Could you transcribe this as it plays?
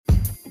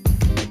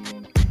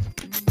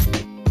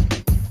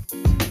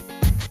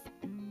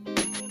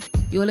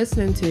You're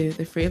listening to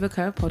the Free of a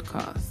Curve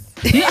podcast.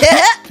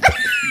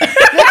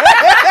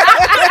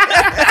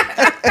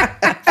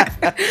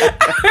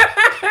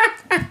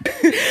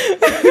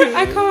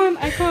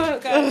 I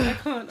can't, guys. I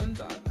can't. I'm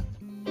done.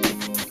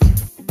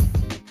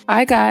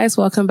 Hi, guys.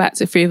 Welcome back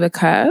to Free of a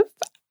Curve.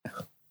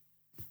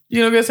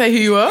 You're not going to say who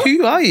you are?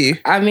 Who are you?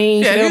 I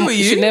mean, yeah, who are you?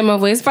 You should know my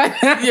voice by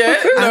now.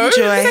 Yeah, no. I'm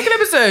Joy. Second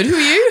episode. Who are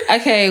you?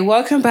 Okay,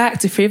 welcome back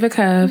to Free of a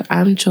Curve.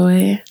 I'm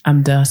Joy.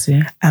 I'm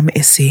Darcy. I'm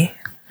Issy.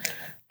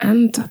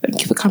 And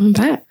thank you for coming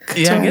back.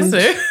 Yeah, I guess so.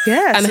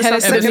 Yes, And it's ahead our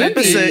of second the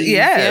episode. movie.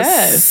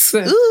 Yes.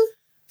 Yes.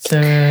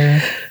 So,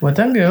 well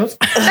done, girls.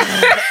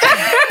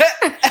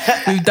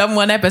 We've done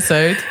one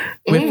episode.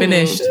 We're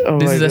finished. Oh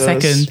This my is the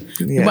gosh.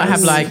 second. We might have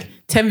Yes. like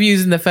 10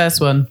 views in the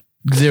first one,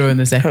 0 in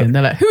the second.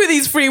 They're like, who are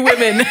these three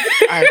women?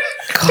 I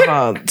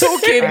can't.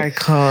 Talking I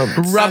can't.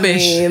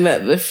 rubbish I mean,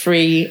 the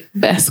three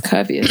best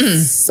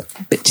curviest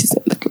bitches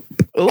in the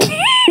club.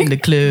 in the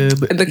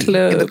club. In the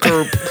club. In the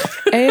group.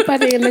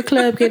 Everybody in the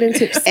club getting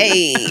tipsy.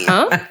 Hey.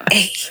 Huh?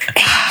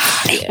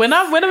 When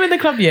I'm in the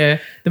club, yeah,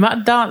 the amount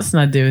of dancing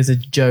I do is a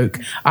joke.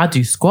 I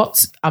do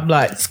squats. I'm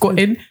like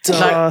squatting.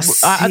 Like,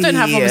 I don't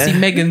have obviously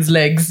Megan's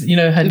legs, you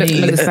know, her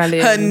Megan knees. Thee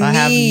Stallion. Her I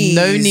have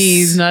no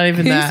knees, not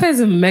even Who that.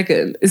 says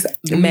Megan? Is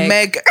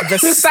Meg the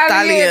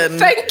Stallion.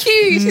 Thank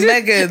you. She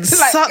Megan, just-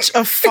 like- such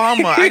a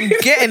farmer. I'm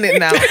getting it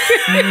now.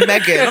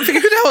 Megan. I'm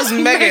thinking, who the hell is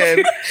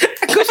Megan?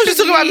 I thought she was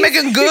talking about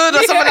Megan Good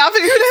or something. I'm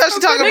thinking, who the hell is she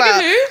talking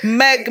about?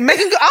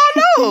 Megan Good. I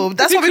don't know.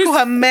 That's why we call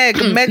her Meg.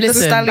 Meg the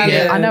Listen, Stallion.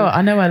 yeah, I know.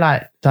 I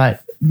like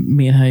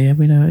me and her. Yeah,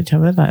 we know each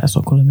other. Like that's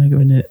what I call her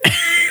Megan, isn't it?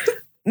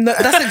 No,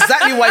 that's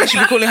exactly why you should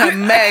be calling her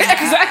Meg.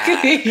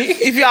 Exactly.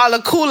 If y'all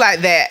are cool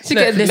like that. She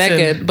gets listen.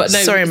 Megan, but no.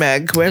 Sorry,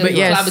 Meg. Wherever But you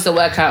are. yes. Club is a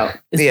workout.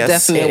 It's Yes,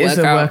 definitely it a is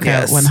workout. a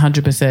workout, Yes.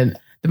 100%.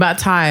 The amount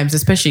of times,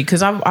 especially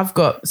because I've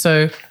got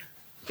so.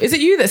 Is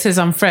it you that says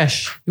I'm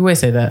fresh? You always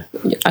say that.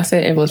 I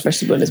say everyone's fresh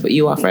to be honest, but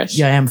you are fresh.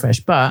 Yeah, I am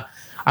fresh, but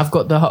I've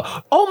got the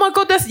oh my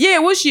god,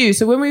 it was you.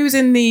 So when we was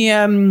in the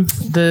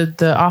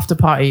after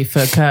party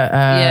for Kirk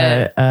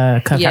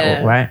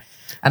Catwalk, right?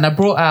 And I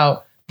brought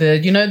out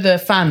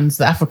the fans,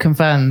 the African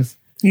fans.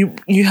 You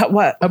had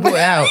what? I brought it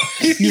out.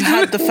 You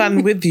had the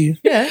fan with you.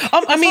 Yeah.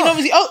 I mean,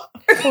 obviously.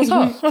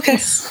 Okay.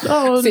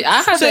 Oh, See,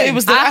 I had So it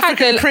was the I had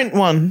African the- print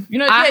one. you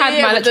know, I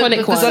had my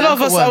electronic one. Because a lot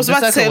of us, I was the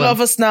about to say, a circle lot of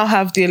one. us now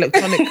have the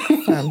electronic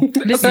fan.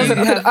 Listen,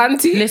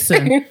 Auntie.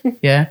 listen,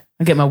 yeah,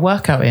 I get my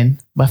workout in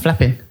by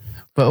flapping,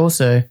 but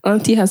also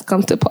Auntie has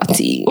come to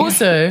party. because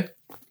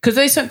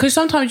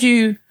sometimes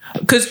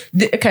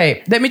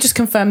okay, let me just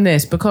confirm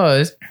this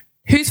because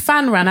whose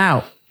fan ran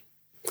out?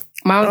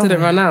 Mine didn't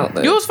run out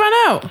though. Yours ran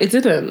out. It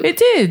didn't. It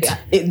did.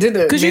 It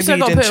didn't. Because you Maybe said you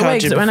got to didn't put it away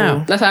charge because it it ran before.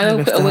 out. That's why I don't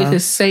put Left away the to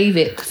house. save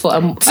it for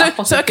a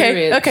So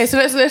okay, so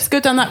let's go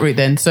down that route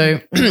then. So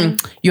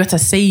you had to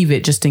save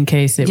it just in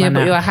case it Yeah, ran but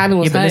out. your hand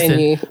was but hurting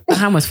you. My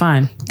hand was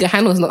fine. Your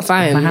hand was not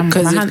fine.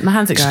 My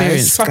hand's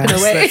experienced. fucking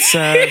away. Let's,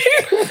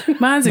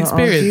 My hand's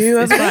experienced. argue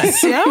It's about fine.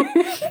 this,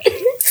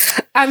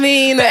 yeah? I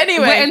mean, But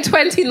anyway. we're in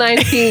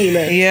 2019.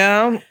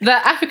 Yeah. The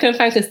African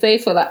fan can stay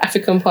for like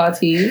African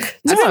parties.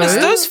 To be honest,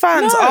 those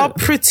fans No. are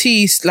pretty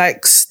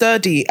like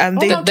sturdy and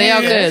they They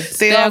are good.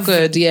 They are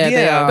good. Yeah,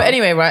 they are. But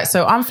anyway, right,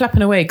 so I'm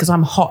flapping away because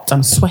I'm hot,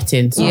 I'm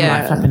sweating. So I'm Yeah.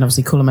 like flapping,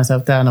 obviously cooling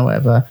myself down or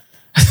whatever.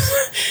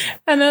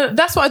 And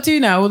that's what I do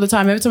now all the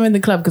time. Every time I'm in the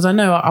club, because I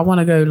know I want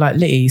to go like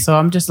litty. So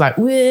I'm just like,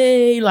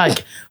 way,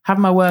 like have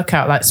my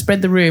workout, like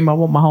spread the room. I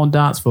want my whole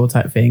dance floor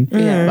type thing.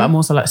 Yeah. But I'm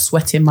also like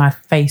sweating my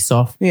face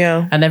off.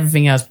 Yeah. And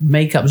everything else,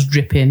 makeup's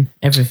dripping,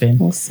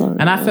 everything. sorry.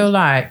 And I feel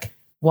like,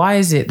 why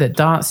is it that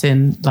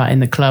dancing like in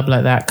the club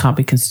like that can't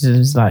be considered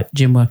as like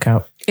gym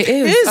workout? It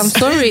is. It is. I'm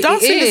sorry.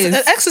 Dancing it is.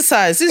 an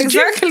exercise. It's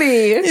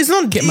Exactly. It's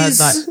not Get my it's-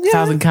 like yeah.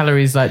 1,000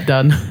 calories like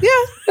done.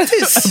 Yeah, it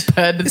is.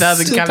 Burn the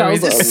 1,000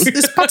 calories. 2,000.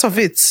 It's part of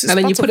it. It's And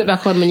then you part put it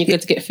back on when you go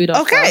to get food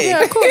after. Okay.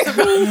 Yeah, of course.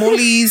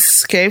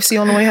 Molly's, KFC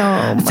on the way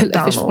home.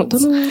 Filet fish from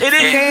McDonald's. McDonald's. It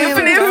is. Okay,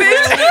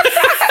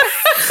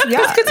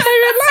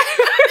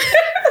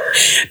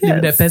 Yeah.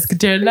 Living that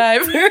pescatarian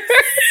life.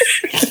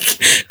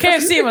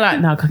 KFC, we're like,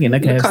 no, I can't get no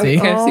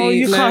KFC. can't. Oh,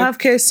 you No. can't have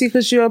KFC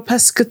because you're a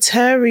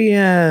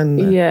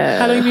pescatarian. Yeah.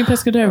 How long have you been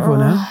pescatarian for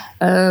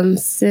now?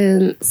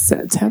 Since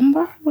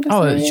September.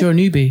 Oh, you're a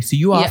newbie, so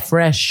you are Yeah.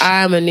 fresh.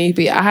 I'm a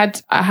newbie. I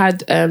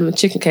had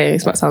chicken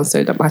cakes. Might sound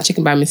so dumb. I had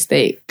chicken by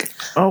mistake.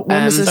 Oh,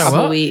 when was this? Sorry,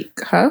 Couple what? week,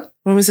 huh?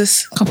 When was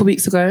this? Couple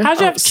weeks ago. How'd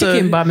you have so-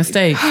 chicken by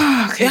mistake? It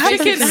happened.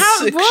 Chicken,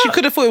 how- She what?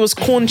 could have thought it was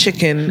corn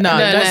chicken. No,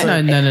 that's no.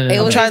 It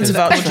I'm was- trying to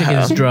vouch for Chicken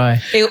is her.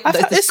 dry. It's It's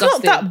not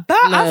disgusting. that bad.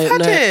 I've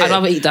had it. I'd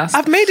rather eat dust.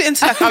 I've made it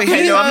into like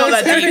okay, no, I'm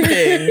not that deep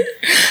in.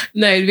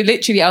 No,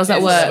 literally, I was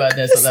at work.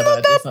 It's not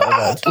that bad. It's not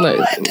that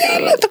bad.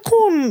 No, Like the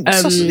corn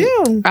sausage.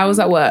 Yeah. I was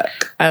at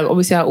work.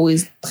 Obviously, I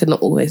always, not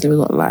always, let me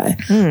not lie,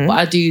 but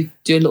I do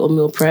a little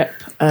meal prep,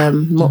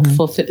 not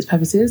for fitness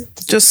purposes,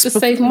 just to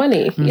save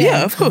money.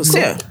 Yeah, of course.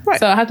 Yeah. Right.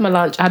 So I had my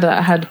lunch.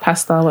 I had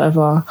pasta,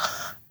 whatever.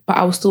 About but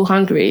I was still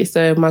hungry.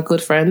 So my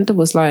good friend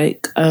was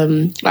like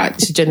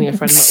she's genuinely a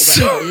friend, not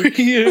a work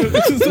colleague.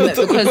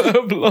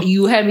 Because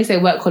you hear me say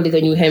work colleague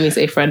and you hear me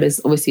say friend,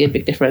 is obviously a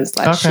big difference.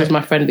 Like she was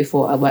my friend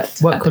before I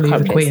worked work at colleague, the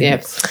company.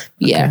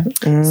 Yeah.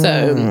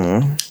 So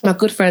my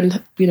good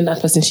friend, being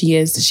that person she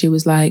is, she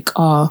was like,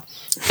 you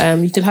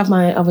can have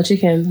my other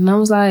chicken. And I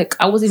was like,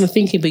 I wasn't even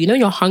thinking, but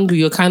you're hungry,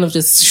 you're kind of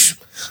just...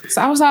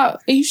 So I was like,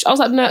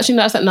 no, actually,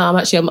 no. I was like, no,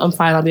 I'm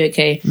fine, I'll be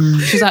okay.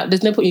 She's like,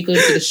 there's no point you going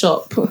to the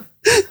shop.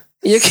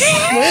 You okay?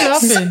 What are you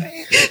laughing?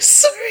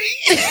 Sorry.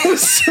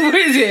 What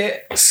is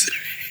it?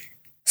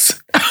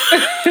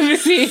 Let me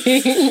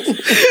see.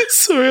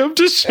 Sorry, I'm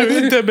just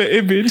showing them an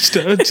image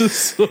that I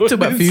just saw. Talk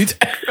about food.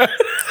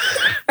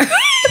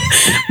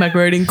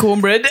 Macaroni and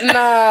cornbread. Nah,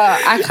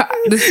 I can't.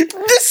 We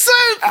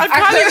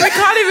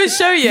can't even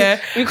show you.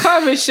 We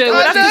can't even show. We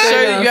have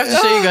to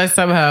show you guys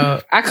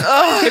somehow.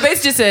 It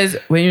basically just says,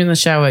 when you're in the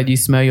shower, you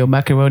smell your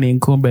macaroni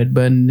and cornbread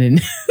burning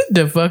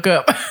the fuck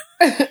up.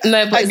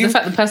 No, but it's the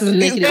fact the person's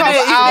naked.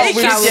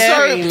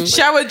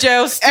 Shower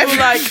gel still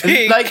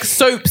like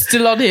soap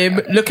still on him,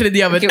 looking in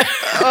the oven.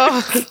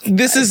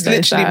 This is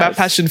literally my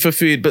passion for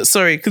food. But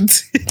sorry,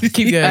 continue.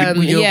 Keep going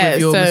with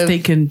your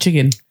mistaken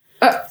chicken.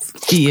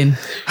 Eating.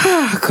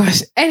 Oh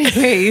gosh.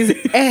 Anyways.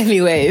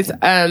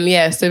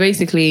 So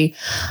basically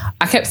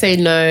I kept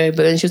saying no,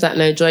 but then she was like,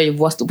 no, Joy,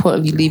 what's the point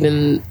of you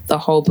leaving the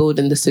whole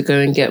building just to go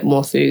and get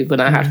more food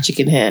when I have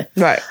chicken here?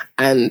 Right.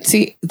 And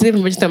see, it didn't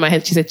even register in my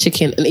head, she said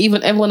chicken. And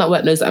even everyone at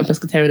work knows that I'm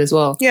pescatarian as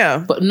well. Yeah.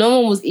 But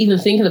no one was even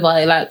thinking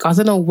about it. Like, I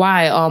don't know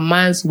why our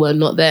minds were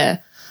not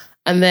there.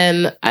 And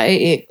then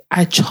I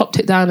chopped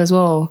it down as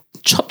well.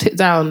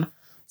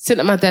 Sitting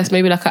at my desk,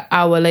 maybe like an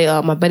hour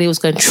later, my belly was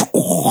going...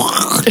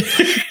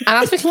 And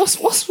I was thinking,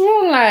 what's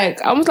wrong?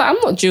 Like, I was like, I'm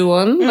not due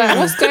on. Like,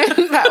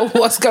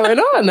 what's going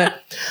on?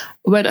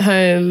 Went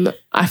home.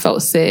 I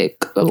felt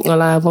sick. I'm not gonna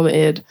lie, I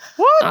vomited.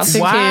 What? I was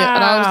thinking,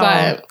 and I was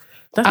like,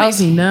 that makes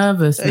me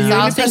nervous. You were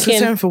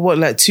pescatarian for what,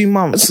 like 2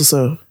 months or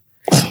so?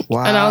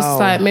 Wow. And I was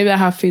like, maybe I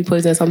have food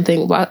poisoning or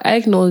something, but I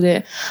ignored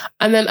it.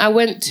 And then I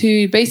went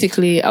to,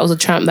 basically, I was a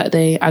tramp that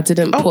day. I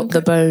didn't put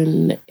the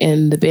bone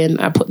in the bin.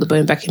 I put the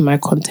bone back in my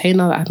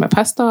container that I had my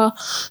pasta.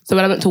 So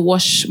when I went to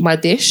wash my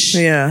dish,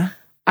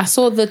 I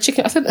saw the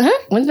chicken. I said,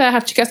 when did I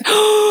have chicken? I said,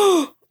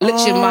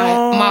 literally,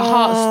 my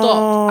heart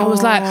stopped. I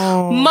was like,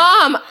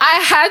 Mom, I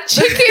had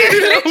chicken.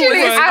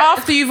 Literally.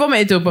 After you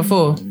vomited or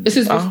before? This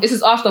is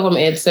after I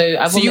vomited. So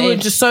I vomited. So you were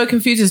just so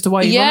confused as to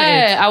why you vomited?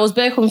 Yeah, I was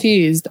very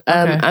confused.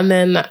 And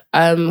then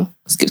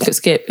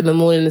skip in the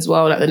morning as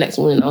well. Like the next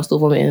morning I was still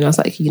vomiting. And I was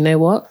like, you know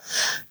what?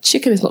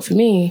 Chicken is not for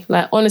me.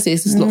 Like, honestly,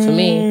 it's just not for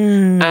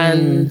me.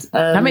 And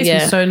that makes me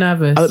so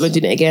nervous. I won't be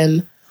doing it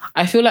again.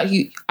 I feel like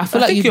you'd be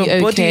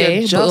okay, but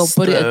your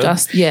body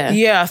adjusts.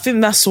 Yeah, I think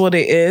that's what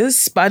it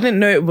is. But I didn't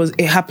know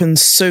it happened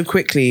so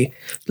quickly.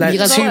 Like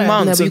 2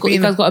 months. No,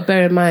 you guys got to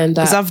bear in mind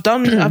that because I've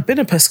been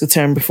a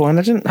pescatarian before and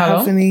I didn't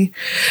have any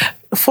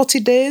 40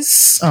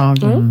 days.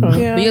 But you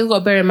guys got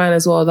to bear in mind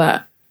as well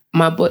that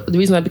the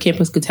reason I became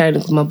pescatarian is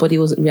because my body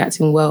wasn't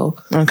reacting well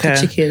to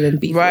chicken and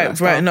beef.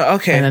 Right. No,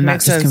 okay, and then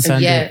makes sense. So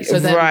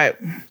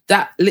then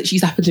that literally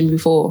happened to me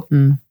before,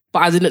 but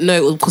I didn't know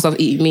it was because I was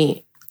eating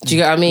meat. Do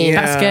you get what I mean?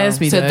 Yeah. That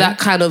scares me. So that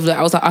kind of,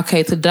 I was like,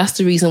 okay, so that's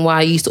the reason why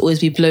I used to always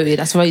be bloated.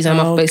 That's the reason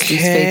my face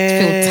used to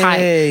feel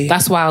tight.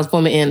 That's why I was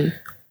vomiting.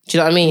 Do you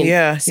know what I mean?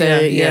 Yeah. So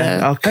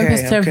Okay. I've been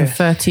pescatarian for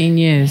 13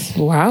 years.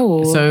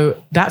 Wow.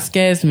 So that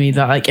scares me.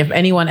 That like if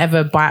anyone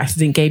ever by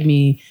accident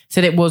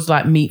said it was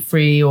like meat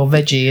free or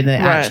veggie, and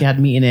then it actually had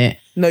meat in it.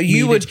 No,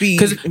 you would be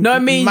because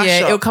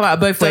it'll come out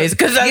both ways.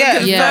 Because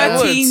 13 years,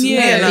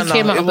 it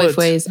came out both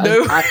ways.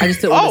 No. I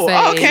just didn't want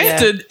to say.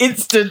 Okay,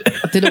 instant.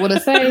 I didn't want to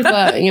say,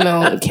 but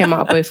it came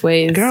out both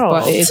ways. Girl,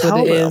 but it is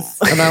what it is,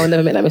 and I will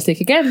never make that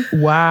mistake again.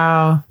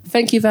 Wow.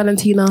 Thank you,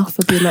 Valentina,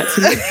 for doing that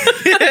to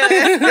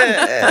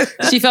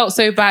me. She felt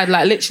so bad.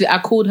 Like literally, I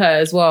called her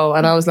as well,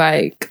 and I was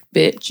like,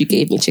 "Bitch, you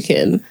gave me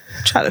chicken."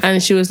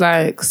 And she was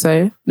like,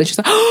 so? Then she's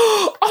like,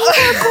 oh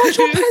my gosh,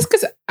 your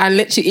pescatarian. And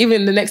literally,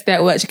 even the next day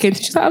at work, she came to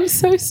me, she's like, I'm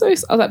so. I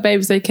was like, babe,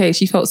 it's okay.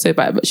 She felt so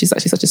bad, but she's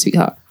actually such a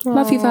sweetheart. Aww.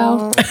 Love you,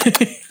 Val.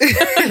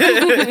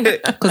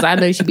 Because I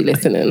know she'd be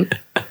listening.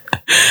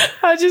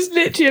 I just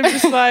literally am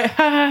just like,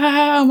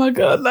 oh my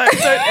God, like,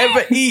 don't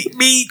ever eat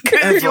meat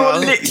because you're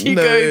literally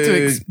going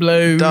to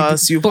explode.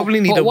 You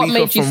probably need a week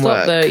off from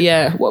work.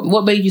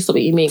 What made you stop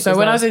eating meat? So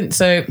when I was in,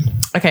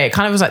 it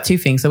kind of was like two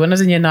things. So when I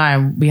was in year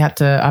 9,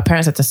 our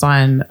parents had to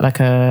sign like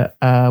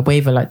a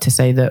waiver, like to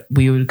say that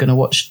we were going to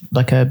watch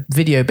like a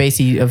video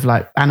basically of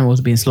like animals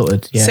being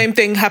slaughtered. Yeah. Same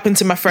thing happened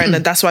to my friend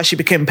and that's why she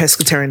became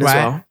pescatarian as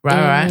well.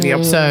 Right.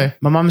 Yep. So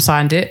my mum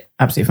signed it,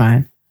 absolutely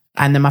fine.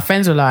 And then my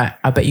friends were like,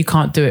 I bet you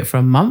can't do it for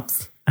a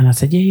month. And I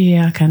said,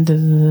 yeah, I can do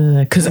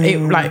it. Because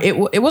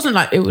it wasn't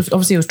like, it was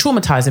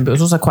traumatizing, but it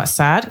was also quite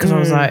sad because I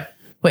was like,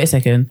 wait a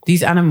second,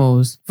 these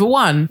animals, for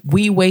one,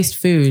 we waste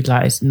food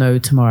like it's no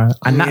tomorrow.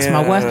 And that's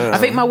my worst. I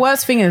think my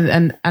worst thing is,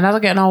 and as I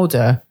get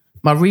older,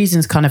 my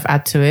reasons kind of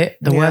add to it.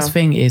 The worst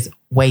thing is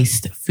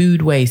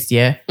food waste,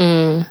 yeah?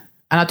 And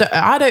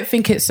I don't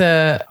think it's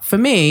for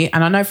me,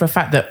 and I know for a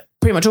fact that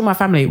pretty much all my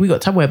family, we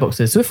got Tupperware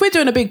boxes. So if we're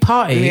doing a big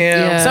party,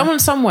 someone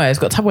somewhere has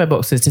got Tupperware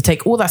boxes to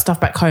take all that stuff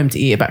back home to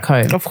eat it back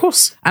home. Of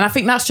course. And I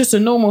think that's just a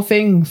normal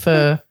thing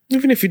for...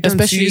 Even if you don't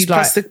use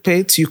plastic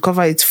plates, you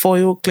cover it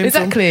foil, cling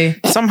exactly.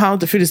 film. Somehow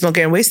the food is not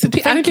getting wasted.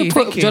 Thank you.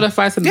 Put jollof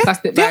rice in the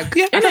plastic bag.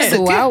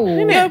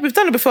 Yeah, we've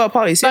done it before at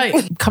parties.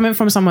 Like coming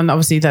from someone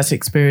obviously that's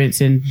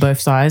experiencing both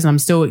sides, and I'm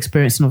still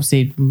experiencing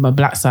obviously my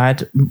black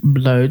side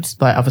loads.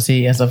 Like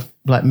obviously as I've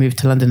like moved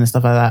to London and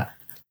stuff like that,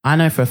 I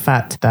know for a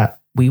fact that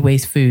we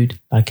waste food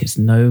like it's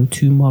no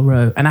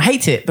tomorrow. And I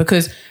hate it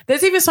because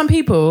there's even some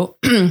people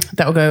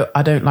that will go,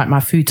 I don't like my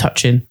food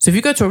touching. So if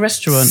you go to a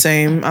restaurant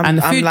and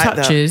the food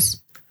touches,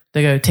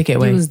 they go, take it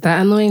away. He was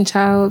that annoying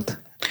child.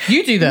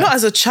 You do that. Not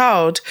as a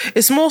child.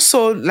 It's more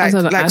so like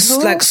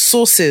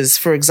sauces,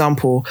 for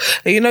example.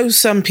 You know,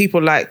 some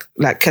people like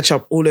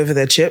ketchup all over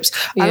their chips.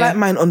 I like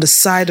mine on the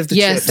side of the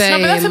chips.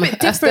 Same. No, but that's a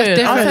bit different.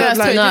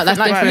 That's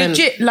different.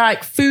 Legit,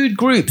 like food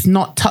groups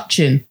not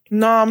touching.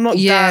 No, I'm not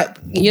that.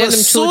 You know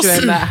them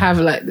children that have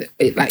like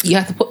you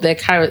have to put their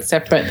carrots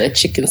separate, their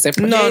chicken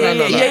separate. No.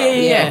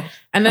 Yeah.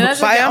 And then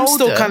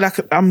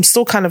but I'm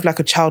still kind of like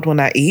a child when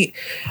I eat.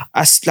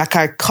 I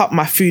cut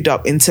my food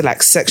up into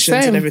like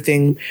sections and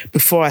everything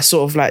before I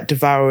sort of like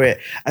devour it.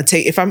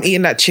 If I'm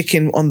eating that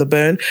chicken on the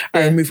bone,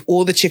 I remove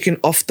all the chicken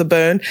off the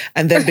bone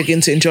and then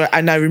begin to enjoy it.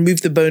 And I remove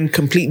the bone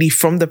completely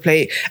from the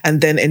plate and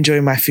then enjoy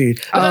my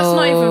food. But that's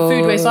not even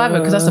food waste either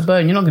because that's a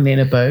bone. You're not going to eat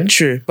a bone.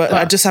 True, but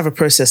I just have a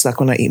process like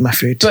when I eat my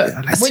food. But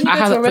when you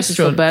go to a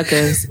restaurant,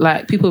 burgers,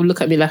 like people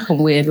look at me like I'm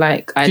weird.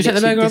 Like I take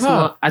the burger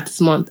apart. I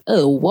dismantle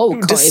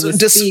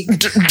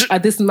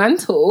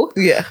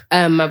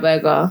my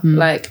burger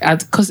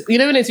because you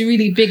know when it's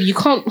really big you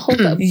can't hold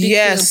that big do you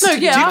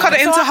cut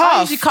it into half?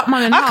 I usually cut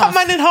mine in half. I cut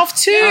mine in half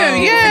too.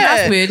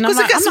 That's weird because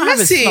it gets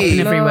messy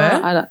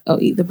everywhere. I'll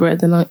eat the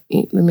bread and I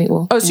eat the meat.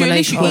 So at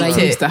least you eat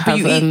it. But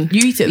you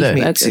eat it though.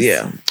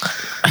 Yeah.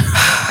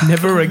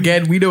 Never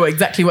again. We know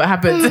exactly what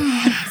happens. We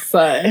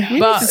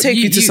need to take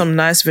you to some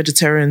nice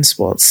vegetarian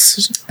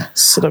spots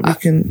so that we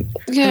can.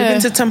 We've been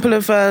to Temple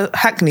of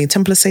Hackney,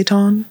 Temple of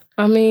Satan.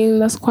 I mean,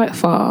 that's quite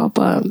far,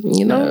 but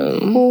you know,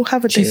 we'll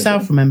have a day. She's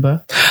south,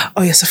 remember?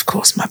 Oh yes, of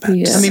course. My bad.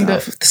 Yeah. I mean,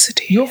 south of the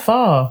city. You're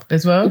far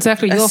as well.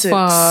 Exactly, Essex. you're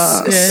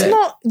far. It's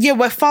not. Yeah,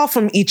 we're far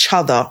from each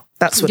other.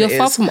 That's what you're it is.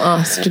 You're far from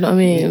us. Do you know what I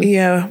mean?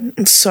 Yeah.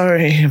 I'm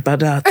sorry about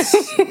that. But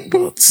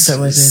it's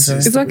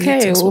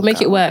okay. We'll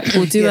make it work.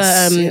 We'll do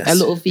a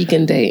little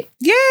vegan date.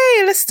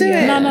 Yay! Let's do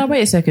it. No,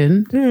 wait a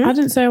second. I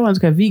didn't say I wanted to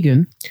go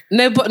vegan.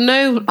 No,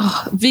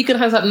 vegan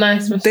has like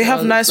nice restaurants. They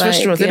have nice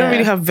restaurants. They don't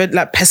really have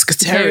like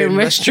pescatarian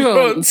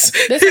restaurants.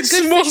 There's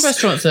some good fish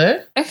restaurants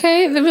though.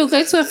 Okay, then we'll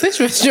go to a fish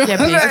restaurant. Yeah,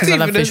 please, because I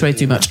love fish way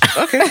too much.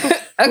 Okay.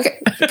 Okay.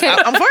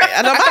 I'm for it.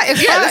 And I'm back.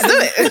 Yeah, let's do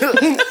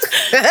it.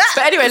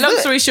 But anyway, long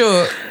story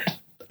short,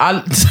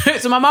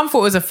 so my mum thought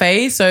it was a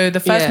phase. So the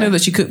first meal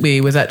that she cooked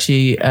me was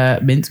actually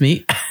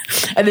mincemeat.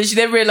 And then she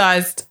then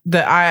realised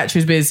that I actually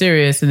was being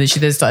serious. And then she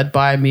then started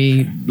buying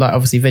me like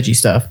obviously veggie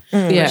stuff.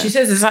 Yeah. She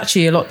says it's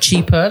actually a lot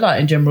cheaper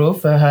like in general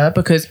for her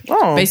because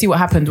basically what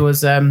happened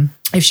was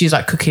if she's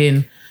like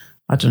cooking,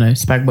 I don't know,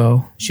 spag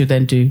bowl, she would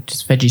then do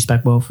just veggie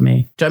spag bowl for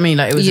me. Do you know what I mean?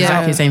 Like it was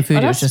exactly the same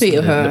food. It was just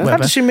how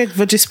does she make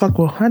veggie spag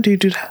bowl? How do you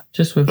do that?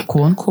 Just with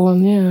corn.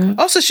 Corn, yeah.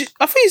 Oh, so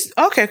I think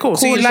okay, cool.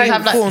 So you like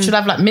corn? Should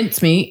have like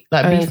mincemeat,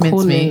 like beef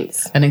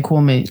mincemeat, and then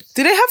corn mince.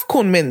 Did they have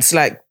corn mince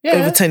like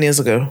over 10 years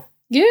ago?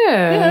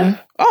 Yeah.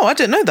 Oh, I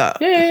didn't know that.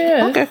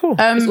 Yeah. Okay, cool.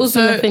 It's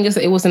also the thing is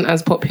that it wasn't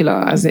as popular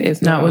as it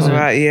is now. No, it wasn't.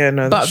 Right, yeah,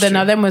 no. But then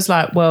I then was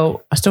like,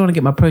 well, I still want to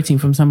get my protein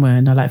from somewhere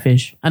and I like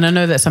fish. And I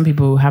know that some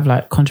people have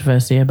like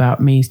controversy about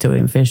me still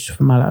eating fish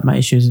for my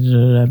issues,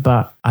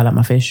 but I like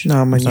my fish.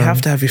 No, man, you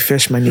have to have your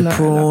fish, man. Your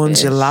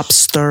prawns, your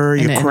lobster,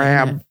 your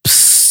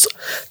crabs,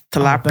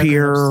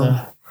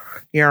 tilapia.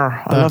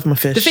 Yeah, I love my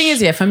fish. The thing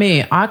is, for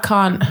me,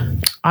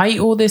 I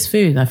eat all this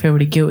food and I feel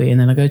really guilty and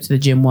then I go to the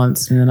gym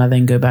once and then I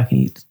then go back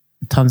and eat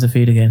tons of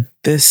food again.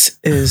 This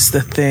is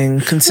the thing.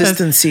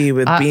 Consistency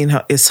with being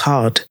is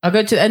hard. I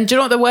go to, and do you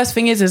know what the worst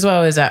thing is as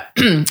well? Is that,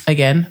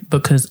 again,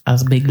 because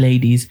as big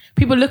ladies,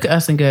 people look at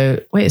us and go,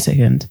 wait a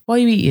second, why are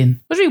you eating?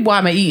 What do you mean, why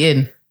am I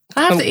eating?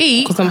 I have to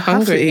eat. Because I'm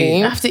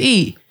hungry. I have to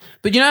eat.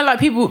 But you know, like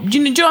people, do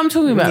you know what I'm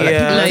talking about? Like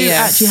people do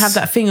actually have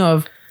that thing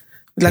of,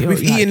 like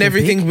we've eaten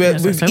everything,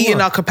 we've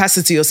eaten our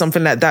capacity or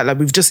something like that. Like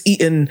we've just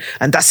eaten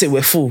and that's it,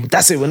 we're full.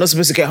 That's it, we're not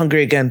supposed to get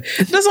hungry again.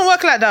 It doesn't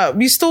work like that.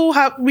 We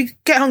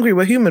get hungry,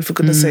 we're human, for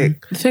goodness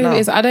sake. The thing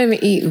is, I don't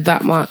even eat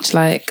that much,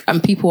 like,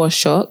 and people are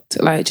shocked.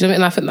 Like, do you know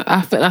what I mean?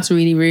 I think that's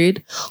really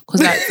rude.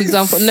 Because like, for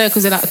example,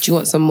 because they're like, do you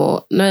want some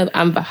more? No,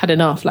 I've had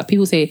enough. Like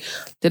people say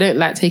they don't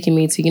like taking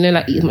me to,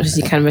 like eat as much as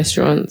you can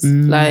restaurants.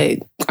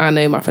 Like, I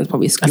know my friends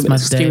probably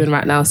screaming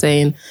right now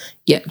saying,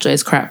 yeah,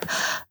 Joy's crap.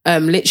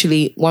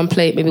 Literally one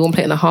plate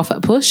and a half at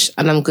a push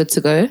and I'm good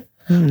to go.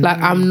 Like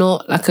I'm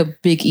not like a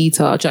big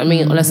eater, do you know what I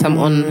mean? Unless I'm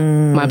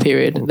on my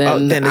period,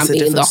 then I'm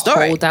eating the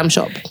whole damn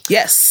shop.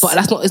 Yes. But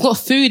it's not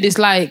food, it's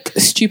like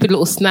stupid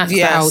little snacks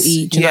that I'll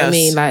eat. Do you know what I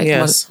mean? Like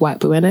my white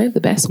Bueno,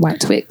 the best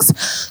white Twix.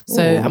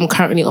 So I'm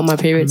currently on my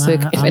period. So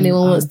if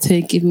anyone wants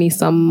to give me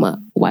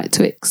some white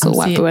Twix or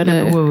white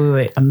Bueno.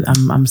 Wait.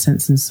 I'm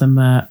sensing some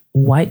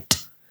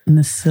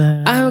whiteness.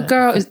 Oh,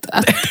 girl,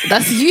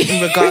 that's you.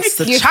 In regards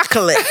to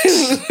chocolate.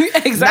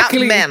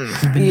 Exactly. Not men.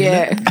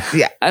 Yeah.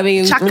 I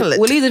mean, chocolate.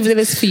 We'll leave the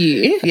vanillas for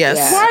you. Yes.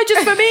 Yeah. Why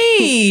just for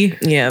me?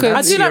 Yeah,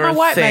 I do like my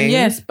white man,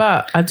 yes,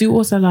 but I do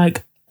also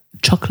like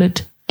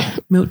chocolate,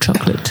 milk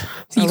chocolate.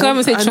 So you can't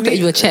even say chocolate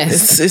in your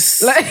chest.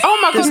 It's Like, oh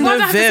my god, why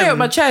do I have to say it vim. with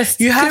my chest?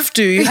 You have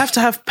to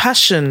have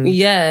passion.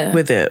 Yeah.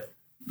 With it.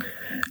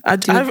 I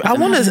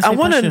want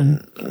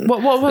to.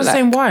 What was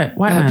saying white?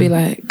 White I'd man. be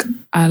like,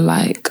 I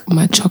like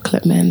my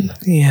chocolate men.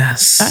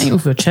 Yes. That ain't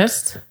with your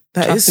chest.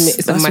 Trust me,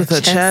 it's that's my with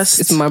her chest.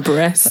 It's my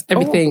breast.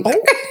 Everything.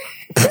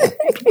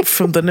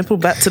 From the nipple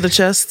back to the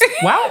chest.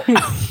 Wow.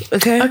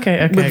 Okay.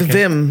 With the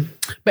vim.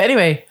 But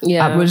anyway,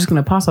 we're just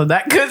gonna pass on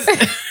that because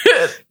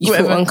you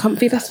feel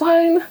uncomfy. That's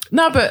fine.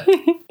 No, but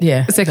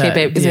yeah, it's okay,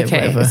 babe. It's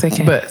okay. Whatever. It's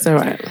okay. But it's all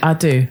right. I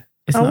do.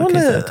 I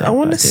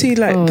want to see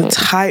like the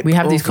type. We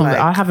have these. We'll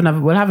have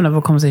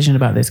another conversation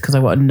about this because I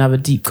got another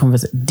deep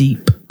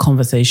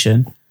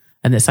conversation,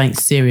 and it's something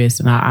serious,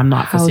 and I'm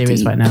not for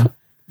serious deep? Right now.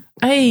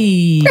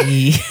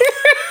 Hey.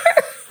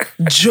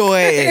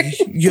 Joy,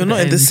 you're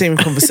not in the same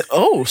conversation.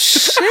 Oh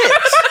shit!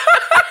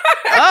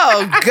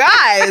 Oh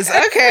guys,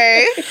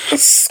 okay.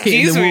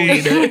 Excuse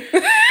me.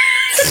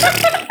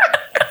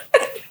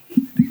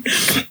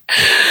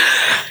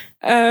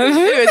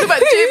 Anyway, talk about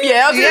the gym.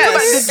 Yeah, I was talk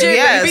about the gym.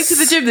 Yes. Have you been to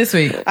the gym this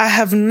week? I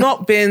have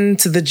not been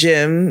to the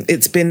gym.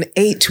 It's been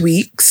 8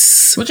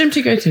 weeks. What gym do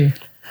you go to?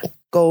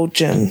 Gold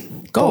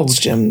Gym. Gold's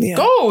Gym, yeah.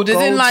 Gold, as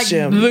in like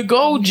gym. the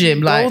Gold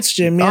Gym, like Gold's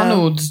Gym, yeah.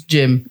 Arnold's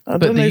gym,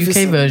 but the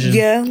UK version.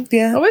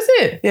 Yeah. Oh, is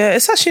it? Yeah,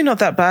 it's actually not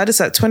that bad. It's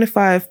like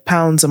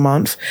 £25 a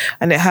month,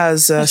 and it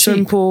has a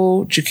swimming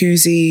pool,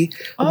 jacuzzi,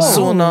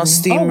 sauna,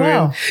 steam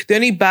room. The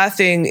only bad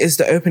thing is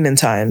the opening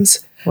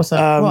times. What's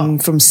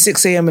that? From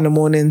 6 a.m. in the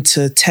morning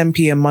to 10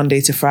 p.m. Monday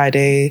to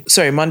Thursday.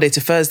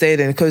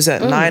 Then it goes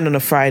at 9 on a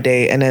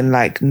Friday, and then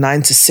like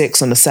 9 to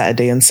 6 on a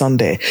Saturday and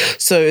Sunday.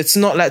 So it's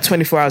not like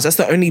 24 hours. That's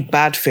the only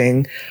bad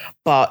thing.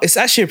 But it's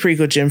actually a pretty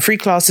good gym. Free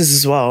classes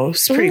as well.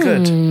 It's pretty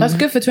good. That's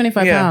good for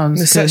 £25. Yeah,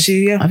 it's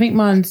actually, I think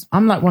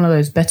I'm like one of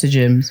those better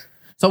gyms.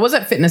 So I was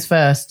at Fitness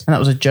First, and that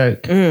was a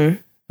joke. I'm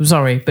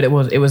sorry, but it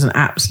was an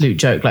absolute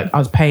joke. Like I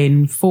was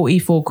paying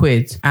 44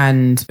 quid,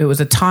 and it was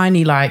a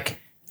tiny like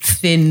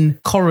thin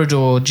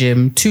corridor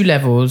gym, 2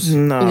 levels.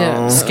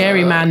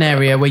 Scary man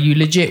area where you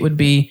legit would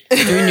be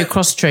doing your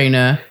cross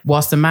trainer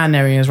whilst the man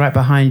area is right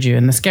behind you,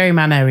 and the scary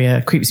man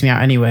area creeps me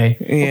out anyway.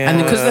 And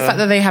because of the fact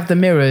that they have the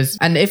mirrors,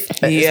 and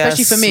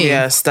especially for me,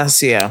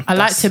 I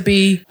like to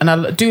be, and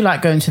I do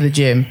like going to the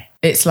gym.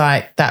 It's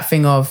like that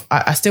thing of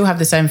I still have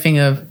the same thing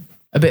of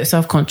a bit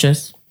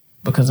self-conscious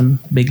because I'm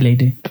a big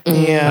lady,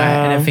 and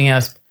everything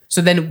else. So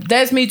then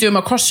there's me doing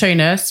my cross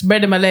trainer,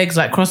 spreading my legs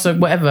like cross or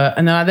whatever.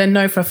 And then I then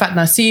know for a fact, and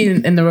I see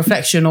in the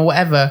reflection or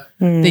whatever,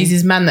 there's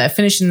these men that are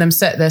finishing their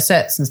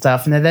sets and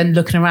stuff. And they're then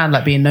looking around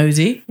like being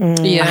nosy.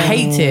 I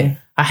hate it.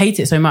 I hate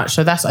it so much.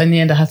 So that's in the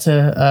end I had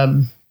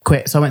to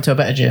quit. So I went to a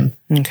better gym.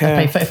 Okay.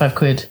 I paid 35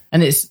 quid.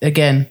 And it's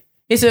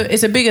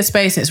a bigger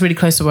space and it's really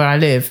close to where I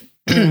live.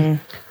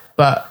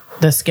 But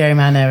the scary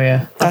man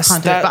area, I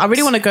can't do it. But I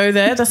really want to go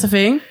there. That's the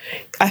thing.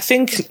 I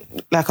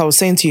think, like I was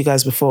saying to you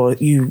guys before,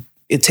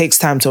 it takes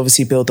time to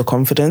obviously build the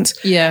confidence.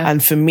 Yeah.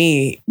 And for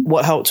me,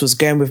 what helped was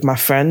going with my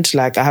friend.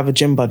 Like I have a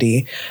gym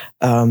buddy,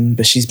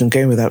 but she's been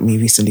going without me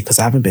recently because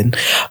I haven't been.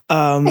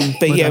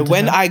 But yeah,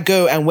 when I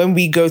go and when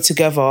we go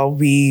together,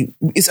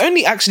 it's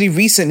only actually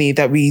recently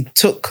that we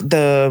took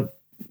the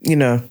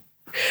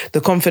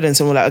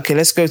confidence and we're like, okay,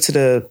 let's go to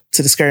the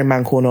scary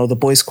man corner or the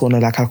boys corner,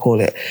 like I call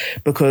it,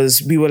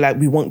 because we were like,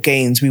 we want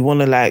gains. We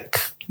want to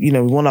we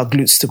want our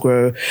glutes to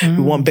grow. We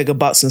want bigger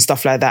butts and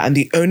stuff like that. And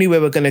the only way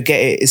we're going to get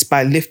it is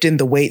by lifting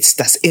the weights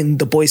that's in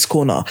the boys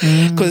corner.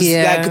 Because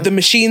like the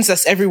machines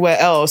that's everywhere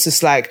else,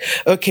 it's like,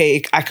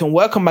 okay, I can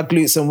work on my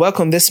glutes and work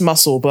on this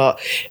muscle, but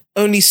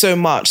only so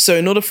much. So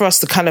in order for us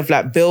to kind of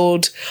like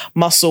build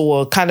muscle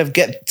or kind of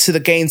get to the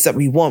gains that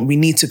we want, we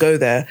need to go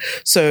there.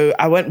 So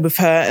I went with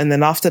her, and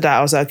then after that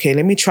I was like, okay,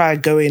 let me try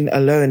going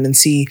alone and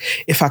see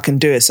if I can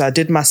do it. So I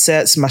did my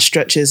sets, my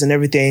stretches and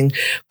everything,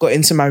 got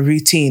into my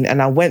routine,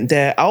 and I went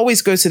there. I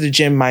always go to the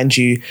gym, mind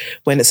you,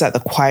 when it's like the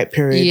quiet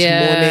period,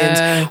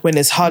 mornings, when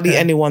there's hardly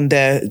anyone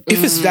there.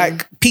 If it's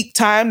like peak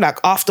time, like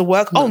after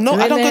work, I don't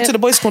go to the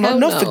boys' corner.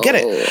 No, forget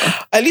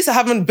it. At least I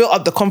haven't built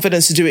up the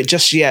confidence to do it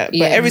just yet.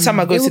 But every time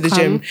I go to the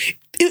gym,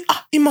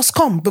 it must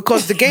come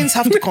because the gains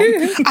have to come.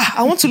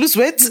 I want to lose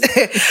weight.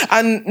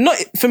 And not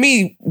for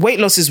me,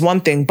 weight loss is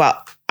one thing,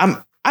 but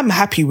I'm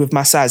happy with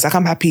my size. Like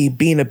I'm happy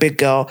being a big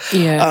girl.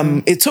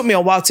 It took me a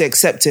while to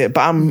accept it,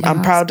 but I'm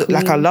proud. Cool.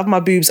 Like I love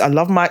my boobs. I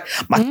love my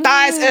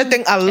thighs,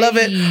 everything. I love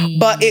it,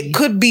 but it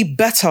could be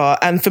better.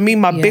 And for me,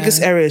 my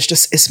biggest area is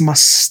it's my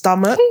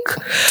stomach.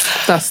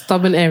 That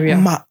stubborn area.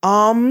 My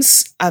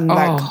arms and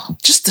like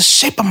just the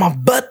shape of my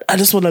butt. I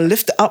just want to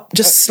lift it up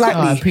just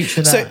slightly.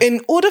 So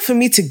in order for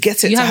me to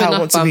get it to how I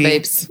want to be,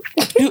 babes.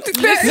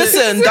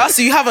 Listen,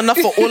 Darcy, you have enough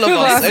for all of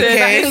us.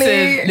 Okay,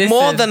 listen.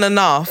 More than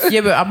enough.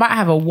 Yeah, but I might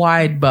have a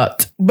wide wide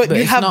butt. But you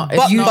it's have not- butt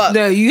it's not- butt.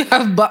 No, you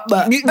have butt.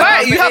 Right,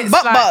 you have It's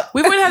butt like- butt.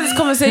 We've already had this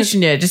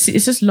conversation, yeah. It's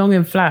just long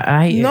and flat.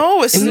 I hate it.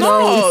 No, it's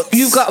not.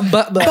 You've got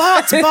butt.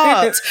 butt.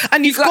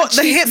 And you've got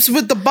the cheeks. hips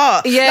with the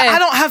butt. Yeah. Like, I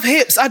don't have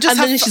hips. I just And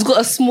have... then she's got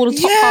a smaller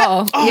top Yeah.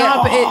 half. Oh, Yeah,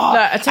 but it,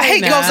 like, I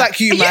hate girls like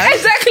you, man. Yeah,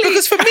 exactly.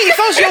 Because for me, if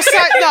I was your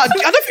size, no, I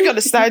don't think you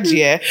understand,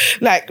 yeah.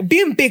 Like,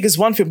 being big is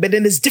one thing, but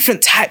then there's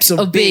different types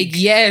of big,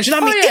 yes. Do you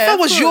know what I mean? Oh, yeah, if I of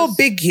was your course.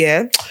 big,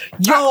 yeah,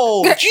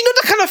 yo, do you know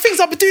the kind of things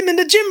I'll be doing in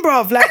the gym,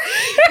 bruv? Like,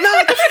 no,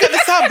 I don't think you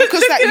understand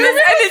because, like, Look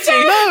at this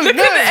energy. No, Look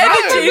at the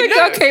energy. The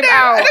girl came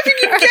out. I don't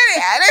think you get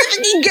it. I don't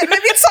think you get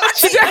maybe it's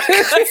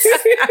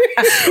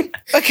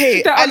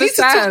okay, Don't I need to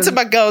talk understand. to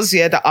my girls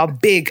here that are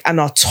big and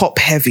are top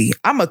heavy.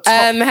 I'm a top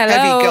hello.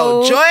 heavy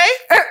girl. Joy?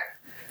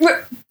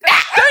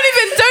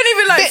 Don't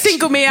even like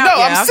single me out. No,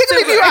 yeah? I'm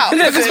singling you out.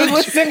 Because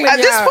We're singling at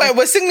you this out. point,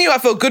 we're singling you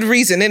out for a good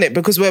reason, innit?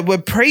 Because we're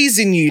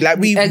praising you. Like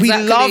we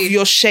Exactly. love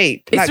your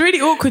shape. It's Like, really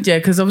awkward, yeah,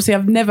 because obviously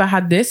I've never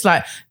had this.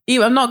 Like,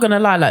 even, I'm not gonna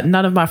lie, like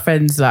none of my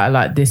friends are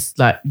like this,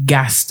 like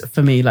gassed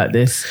for me like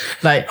this.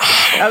 Like,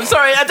 I'm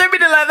sorry, I don't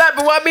mean it like that,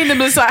 but what I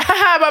mean is like,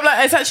 haha, but I'm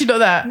like, it's actually not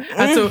that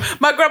at all.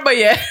 My grandma,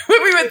 yeah,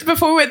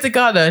 before we went to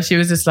Ghana, she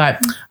was just like,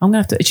 I'm gonna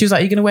have to. She was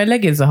like, you're gonna wear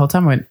leggings the whole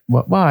time. I went,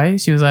 what? Why?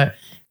 She was like,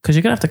 because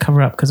you're gonna have to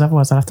cover up, because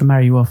otherwise I'll have to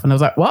marry you off. And I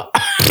was like, what?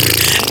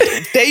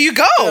 there you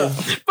go.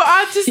 But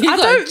I You don't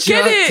got get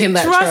jerked in it.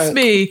 that Trust trunk.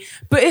 me.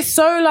 But it's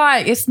so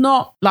like, it's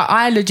not like,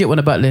 I legit want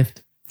a butt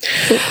lift.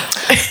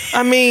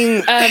 I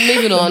mean,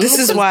 Moving on. This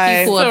is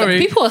why-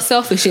 People are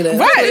selfish, you know.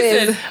 Right.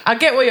 Listen, I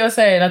get what you're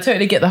saying. I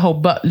totally get the whole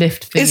butt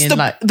lift thing. it's in, the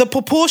like, the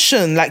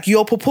proportion. Like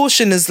your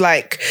proportion is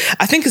like,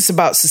 I think it's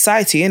about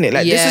society, innit?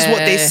 Like this is what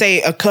they Yeah.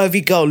 say a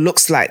curvy girl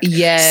looks like.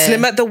 Yeah.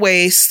 Slim at the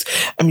waist.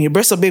 I mean, your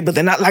breasts are big, but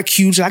they're not like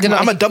huge. Like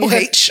I'm a double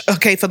H.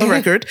 Okay, for the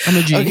record. I'm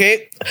a G.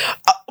 Okay.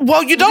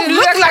 Well, you don't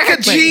look like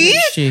a G.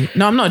 G.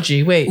 No, I'm not a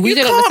G. Wait. We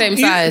don't have the same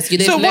size. You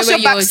So don't know what's where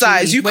your back you're a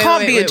size? G. You Wait,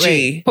 can't wait, be a wait,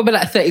 G. Probably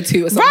like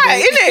 32 or something.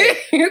 Right,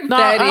 innit? No,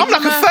 30. I'm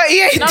like a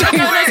 38. No,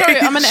 sorry.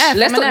 I'm an F.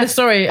 Let's I'm an not- F.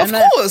 Sorry. Of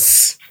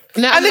course.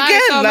 No, And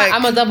again, like-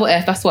 I'm a double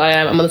F. That's what I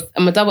am.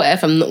 I'm a double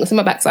F. I'm not gonna say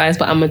my back size,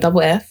 but I'm a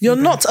double F. You're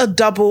not a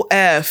double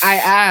F. I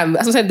am.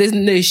 That's what I'm saying. There's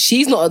no.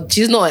 She's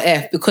not an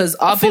F because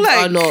our I feel boobs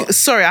are like, not.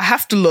 sorry, I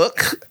have to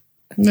look.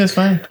 That's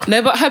fine.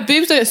 No, but her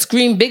boobs don't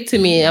scream big to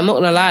me. I'm not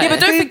gonna lie. Yeah, but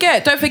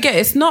don't forget,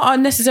 it's not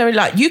unnecessarily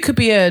like you could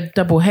be a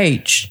double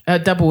H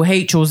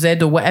or Z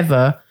or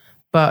whatever,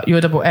 but you're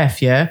a double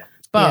F, yeah?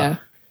 But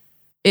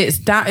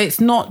it's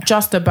not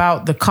just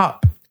about the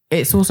cup.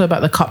 It's also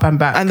about the cup and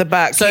back. And the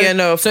back, yeah,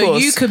 no, of so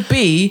course. you could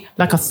be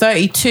like a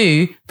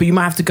 32, but you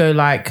might have to go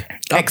like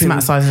X amount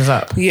of sizes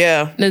up.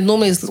 Yeah. No,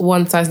 normally it's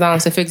one size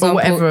down. So for example,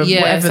 Or whatever it's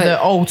like- the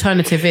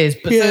alternative is.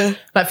 But Yeah. so,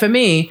 like for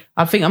me,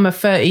 I think I'm a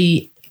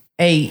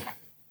 38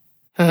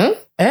 Huh?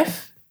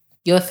 F.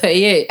 You're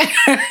 38.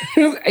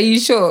 Are you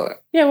sure?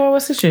 Yeah, well,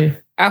 what's the issue?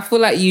 I feel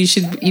like you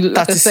look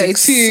like a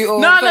 36. 32 or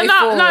No,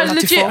 34.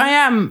 legit. 34? I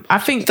am. I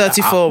think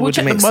 34 we'll would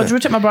check, make sense. We'll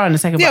check my bra in a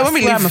second. Yeah, but when I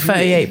we swear I'm a leave-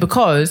 38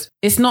 because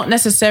it's not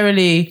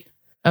necessarily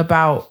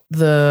about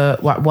the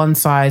one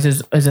size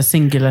as a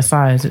singular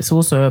size. It's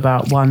also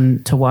about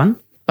 1-to-1.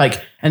 Like,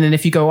 and then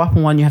if you go up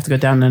on one, you have to go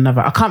down on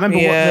another. I can't remember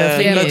what the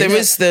thing no,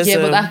 is. there's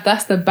but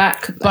that's the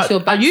back. That's But your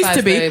back I used size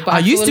to be. though, but I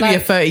used feel to be a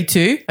like-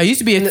 32. I used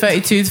to be a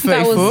 32 to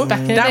That was 34. back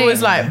in the That day.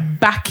 was like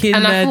back in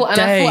and the I thought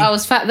day. I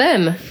was fat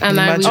then. And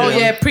Imagine. Oh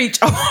yeah, preach.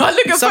 Oh,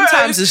 look at Sometimes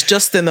photos. it's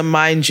just in the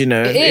mind, you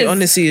know. It is.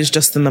 honestly is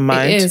just in the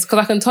mind. It is because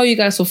I can tell you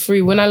guys for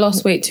free. When I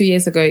lost weight 2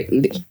 years ago,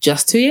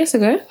 just 2 years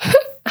ago,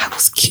 I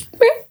was cute.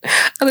 I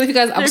don't know if you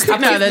guys. I'm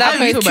cute now, though.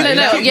 Don't you talk about it.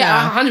 You're cute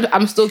now. 100.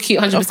 I'm still cute.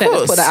 100%. Of Let's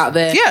course. put that out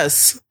there.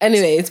 Yes.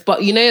 Anyways,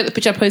 but you know the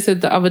picture I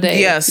posted the other day.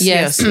 Yes.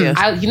 You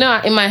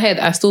know, in my head,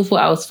 I still thought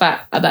I was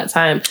fat at that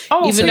time.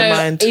 Oh, in your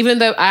mind. even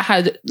though I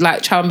had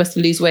like tried my best to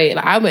lose weight,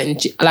 like I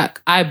went and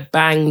I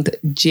banged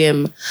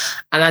gym,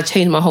 and I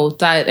changed my whole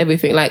diet,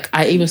 everything. Like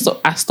I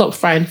stopped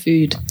frying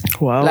food.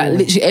 Wow. Like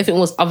literally everything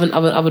was oven.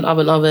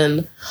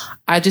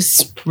 I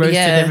just Roasted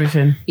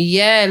everything.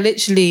 Yeah,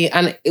 literally,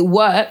 and it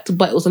worked,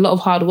 but it was a lot of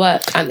hard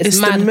work, and it's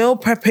the mad. meal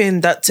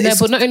prepping that No, is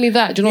but not only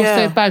that, do you know what's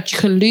Yeah. so bad? You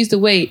can lose the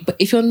weight, but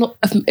if you're not,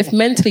 if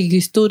mentally you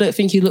still don't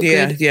think you look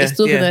Yeah, good, yeah, it's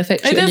still yeah. going to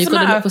affect you, It and you're doesn't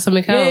going to matter. look for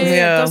something Yeah, else.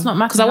 Yeah. It does not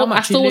matter. Because how much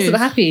I still you wasn't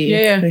lose. happy.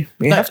 Yeah.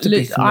 You have to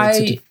be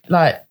committed.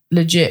 Like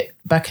legit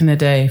back in the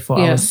day thought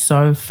I Yeah. was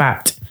so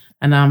fat.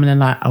 And now I'm then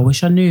like, I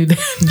wish I knew that.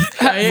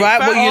 Right,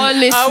 well, you-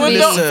 Honestly. I was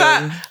not Listen.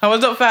 fat. I was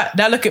not fat.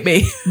 Now look at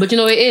me. But you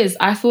know what it is?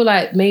 I feel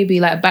like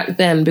maybe like back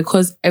then,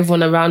 because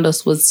everyone around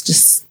us was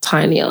just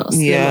tinier,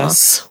 slimmer,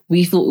 Yes.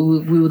 we thought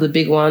we were the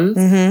big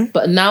ones.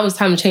 But now it's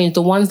time to change.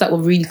 The ones that were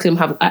really slim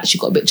have actually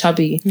got a bit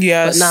chubby.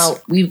 Yes. But now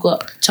we've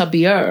got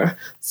chubbier.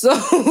 So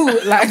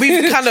like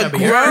We've kind of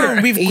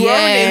grown. We've grown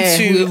Yeah,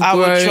 into we've our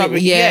grown, trouble.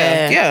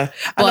 yeah. Yeah. And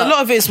But- a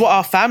lot of it is what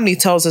our family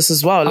tells us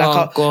as well. Like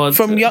Oh, God.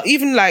 from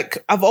even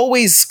like I've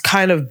always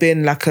kind of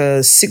been like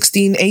a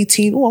 16,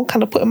 18. Oh, I'm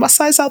kind of putting my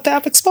size out there.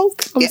 I've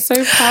exposed. I'm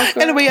so proud.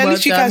 girl. Anyway, at Well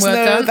least you done, guys well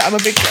know done. that I'm a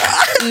big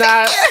girl.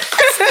 Nah.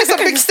 It's a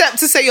big step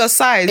to say your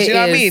size. It You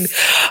know what I mean? is.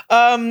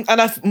 And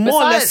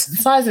more or less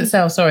size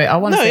itself. Sorry, I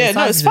want to say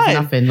size is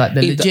nothing. Like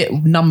the legit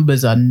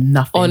numbers are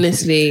nothing.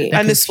 Honestly,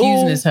 they're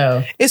confusing as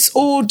hell. It's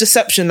all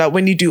deception. Like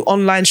when you do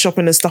online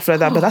shopping and stuff like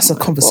that. But that's a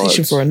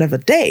conversation for another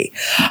day.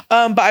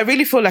 But I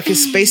really feel like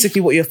it's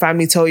basically what your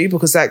family tell you,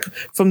 because like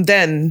from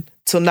then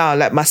till now,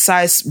 like my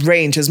size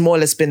range has more or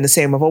less been the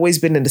same. I've always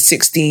been in the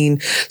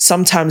 16,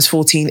 sometimes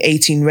 14,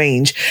 18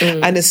 range.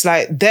 And it's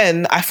like,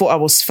 then I thought I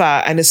was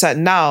fat. And it's like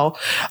now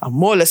I'm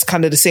more or less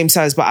kind of the same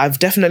size, but I've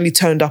definitely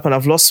toned up and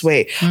I've lost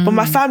weight. But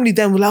my family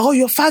then were like, oh,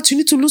 you're fat, you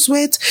need to lose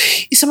weight.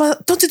 He said,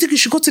 don't you think you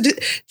should go to the...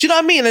 Do you know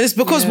what I mean? And it's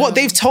because what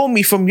they've told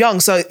me from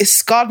young. So it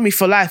scarred me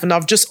for life. And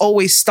I've just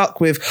always stuck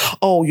with,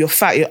 oh, you're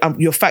fat,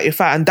 you're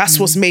fat. And that's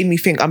what's made me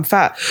think I'm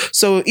fat.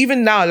 So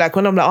even now, like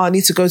when I'm like, oh, I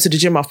need to go to the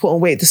gym, I've put on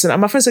weight, this and that.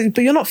 And my friends like,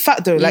 but you're not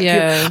fat though. Like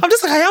I'm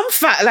just like, I am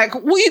fat. Like,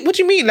 what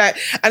do you mean? Like,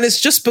 and it's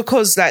just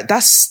because like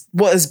that's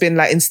what has been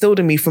like instilled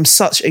in me from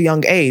such a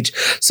young age.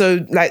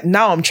 So like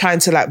now I'm trying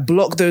to like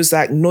block those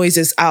like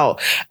noises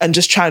out and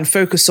just try and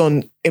focus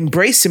on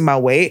embracing my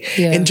weight,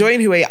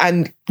 enjoying who I am,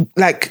 and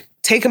like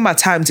taking my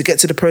time to get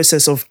to the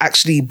process of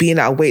actually being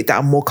at a weight that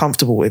I'm more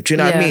comfortable with. Do you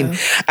know what I mean?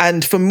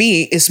 And for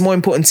me, it's more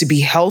important to be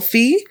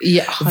healthy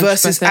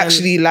versus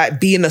actually like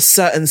being a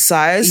certain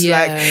size.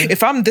 Like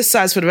if I'm this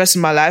size for the rest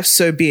of my life,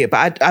 so be it.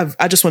 But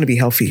I just want to be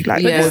healthy.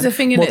 Like more the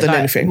thing, more than like,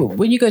 anything.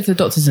 When you go to the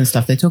doctors and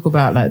stuff, they talk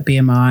about like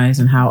BMIs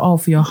and how, oh,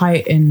 for your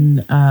height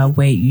and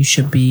weight, you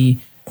should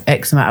be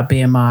X amount of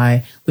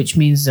BMI, which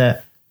means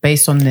that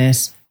based on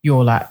this,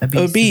 you're like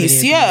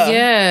obese.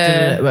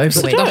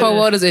 The whole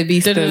world is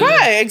obese.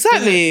 Right,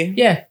 exactly.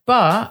 Yeah,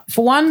 but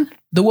for one,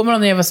 the woman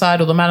on the other side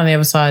or the man on the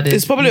other side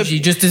is probably usually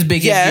just as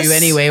big as you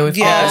anyway.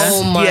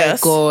 Oh my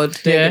God.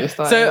 Yeah.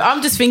 So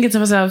I'm just thinking to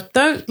myself,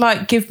 don't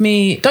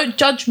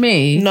judge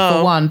me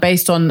for one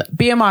based on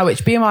BMI,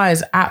 which BMI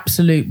is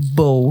absolute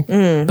bull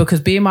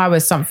because BMI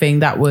was something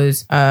that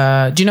was,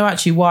 do you know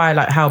actually why,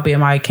 like how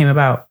BMI came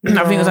about? I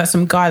think it was like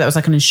some guy that was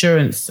like an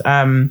insurance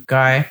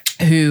guy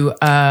who,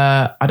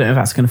 I don't know if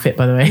that's going to fit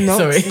by the way. No,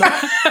 sorry. Sorry,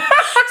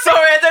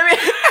 I don't mean...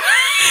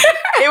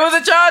 It was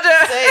a charger.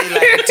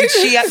 Like, did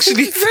she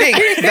actually think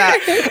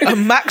that a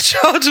Mac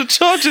charger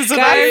charges an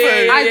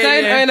iPhone? I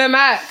don't own a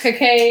Mac,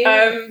 okay?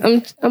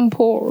 I'm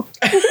poor.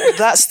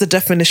 That's the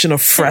definition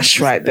of fresh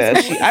right there.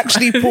 She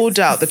actually pulled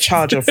out the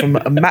charger from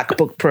a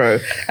MacBook Pro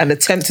and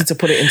attempted to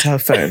put it into her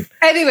phone.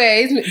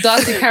 Anyways,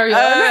 Darcy, carry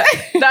on.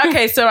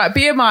 Okay, so right,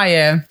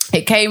 BMI,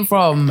 it came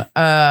from...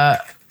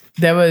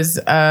 there was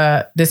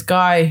this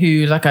guy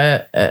who like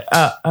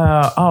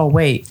oh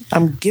wait,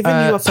 I'm giving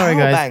you a power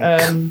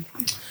bank.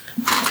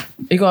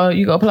 You got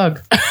a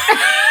plug.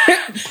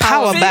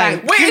 Power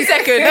bank. Wait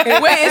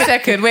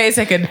a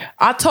second.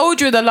 I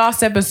told you in the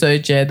last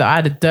episode, Jed, that I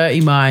had a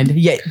dirty mind.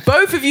 Yet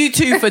both of you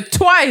two for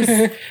twice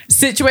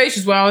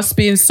situations where I was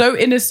being so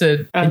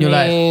innocent, and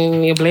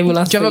you're blaming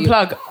us. Do you have a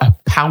plug? A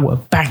power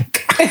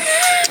bank.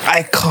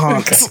 I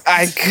can't.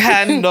 I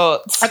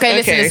cannot. Okay,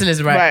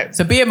 listen. Right.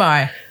 So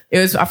BMI.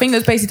 I think it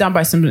was basically done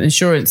by some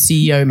insurance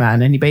CEO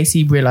man, and he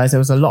basically realized there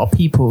was a lot of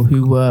people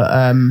who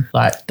were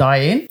like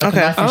dying. Like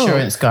a life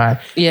insurance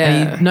guy. Yeah.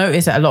 And he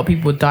noticed that a lot of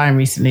people were dying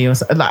recently. Or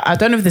like, I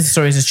don't know if this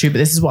story is true, but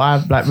this is what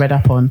I've like read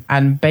up on.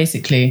 And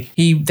basically,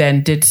 he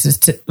then did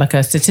like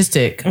a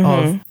statistic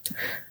of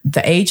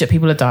the age that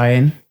people are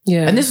dying.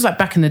 Yeah. And this was like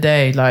back in the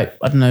day, like,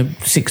 I don't know,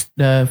 40s,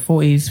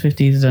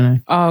 50s, I don't know.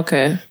 Oh,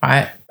 okay.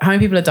 Right. How many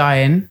people are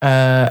dying,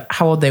 how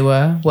old they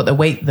were, what the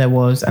weight there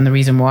was, and the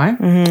reason why.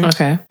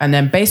 Okay. And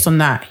then based on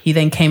that, he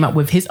then came up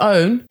with his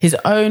own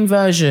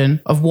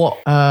version of what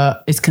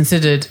is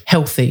considered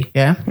healthy.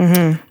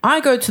 Yeah. I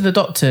go to the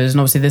doctors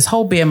and obviously this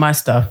whole BMI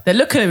stuff, they're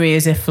looking at me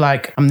as if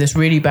like I'm this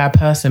really bad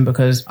person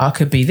because I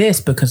could be this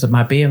because of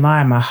my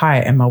BMI and my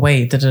height and my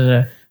weight,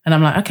 And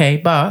I'm like, okay,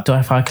 but do I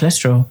have high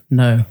cholesterol?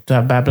 No. Do I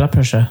have bad blood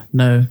pressure?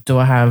 No. Do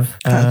I have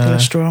high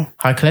cholesterol?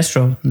 High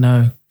cholesterol?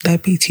 No.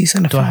 Diabetes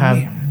in the family? Do I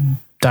have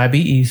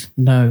diabetes?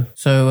 No.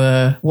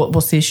 So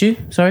what's the issue?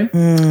 Sorry?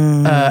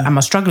 Am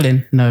I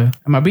struggling? No.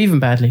 Am I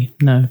breathing badly?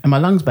 No. Are my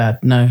lungs bad?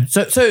 No.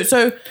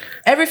 So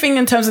everything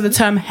in terms of the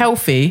term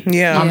healthy,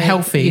 I'm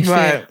healthy.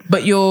 Right.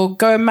 But you're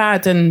going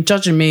mad and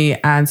judging me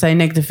and saying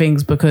negative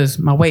things because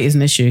my weight is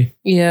an issue.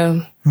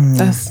 Yeah.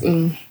 That's...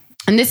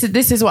 And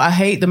this is what I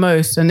hate the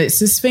most. And it's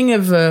this thing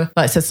of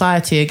like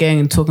society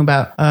again talking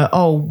about,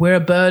 we're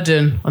a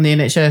burden on the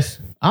NHS.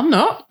 I'm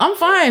not. I'm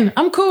fine.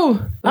 I'm cool.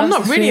 I'm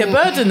not really a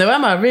burden though,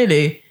 am I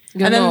really?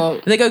 And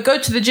then they go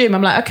to the gym.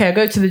 I'm like, okay, I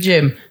go to the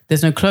gym.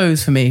 There's no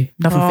clothes for me.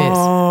 Nothing fits.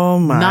 Oh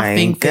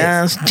my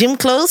gosh. Gym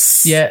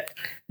clothes? Yeah.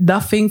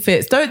 Nothing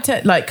fits.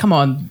 Come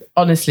on.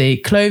 Honestly,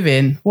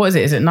 clothing. What is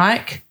it? Is it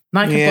Nike?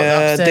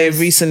 Yeah, they've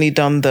recently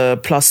done the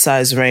plus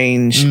size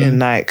range in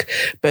Nike,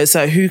 but it's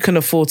like who can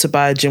afford to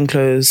buy gym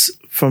clothes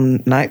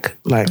from Nike.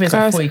 Like,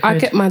 Guys, I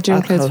get my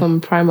gym clothes from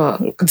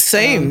Primark.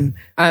 Same.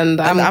 And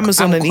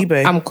Amazon and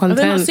eBay. I'm content.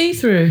 They're not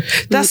see-through.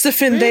 That's the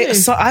thing.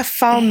 So I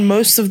found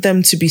most of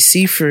them to be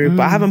see-through,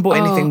 but I haven't bought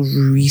anything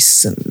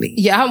recently.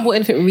 Yeah, I haven't bought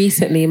anything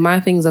recently. My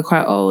things are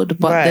quite old,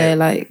 but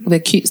they're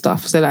cute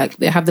stuff. So like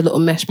they have the little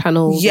mesh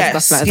panels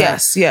and stuff like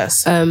that.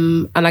 Yes.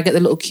 And I get the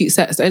little cute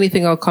sets. The only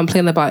thing I'll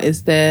complain about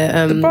is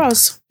the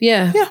bras.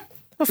 Yeah.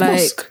 Of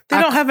course. They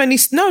don't have any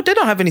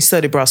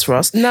sturdy bras for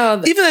us.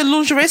 No. Even the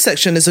lingerie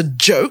section is a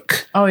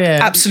joke. Oh, yeah.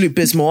 Absolute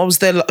bismal. I was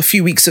there a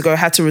few weeks ago,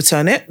 had to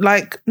return it.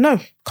 Like, no,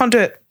 can't do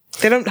it.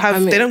 They don't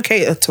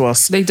cater to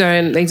us. They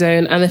don't.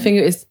 And the thing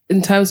is,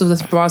 in terms of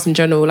the bras in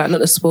general, like not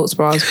the sports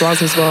bras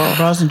as well.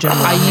 Bras in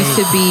general. I used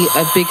to be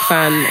a big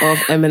fan of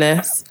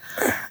M&S.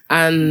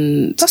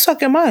 And that's what I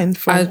get mine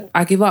from.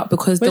 I give up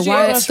because the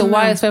widest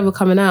ever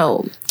coming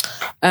out.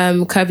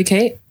 Curvy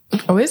Kate.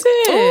 Oh, is it?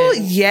 Oh,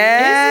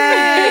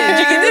 yeah. Did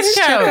you get this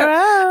discount?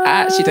 I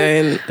actually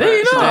don't. Do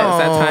you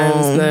not? At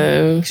times,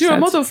 no. You were a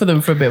model for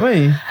them for a bit,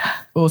 weren't you?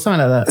 Or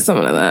something like that.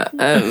 Something like that.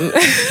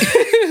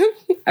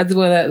 I did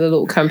one of the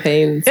little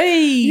campaigns.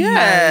 Hey,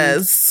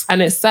 yes.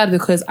 And it's sad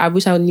because I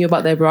wish I knew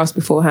about their bras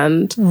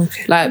beforehand.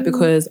 Okay. Like,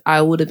 because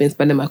I would have been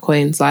spending my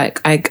coins.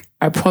 Like, I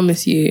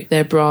promise you,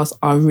 their bras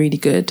are really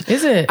good.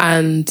 Is it?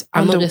 And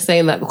I'm not just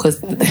saying that because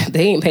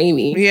they ain't paying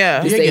me.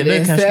 Yeah. To say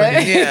this.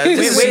 Yeah.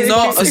 This is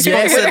not a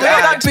sponsored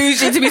ad.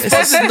 Bougie to be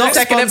sponsored. Not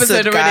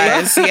sponsored,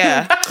 guys.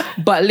 Yeah.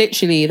 But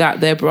literally,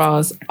 that their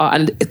bras are,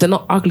 and they're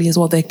not ugly as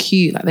well. They're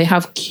cute. Like, they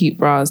have cute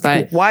bras.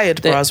 Like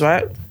wired bras,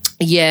 right?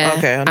 Yeah.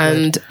 Okay.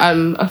 And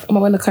I'm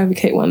wearing the Curvy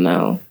Kate one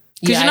now.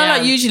 Because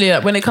like usually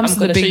like, when it comes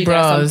to the big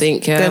bras,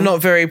 they're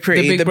not very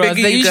pretty. The bigger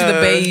they usually the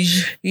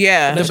beige.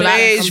 Yeah, the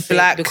beige,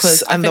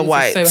 blacks, and the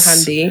whites. It's so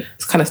handy.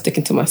 It's kind of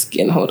sticking to my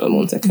skin. Hold on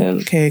 1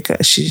 second. Okay,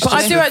 but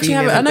I do actually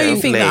have. I know you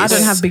think that I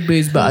don't have big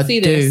boobs, but I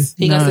do.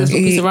 He got this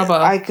piece of rubber.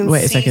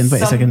 Wait a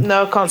second.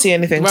 No, can't see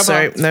anything. Rubber.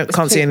 Sorry, no,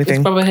 can't see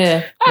anything. Rubber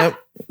here. Nope.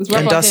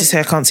 And Darcy's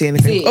hair can't see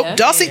anything. Oh,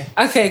 Darcy.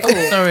 Okay, cool.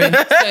 Sorry.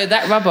 So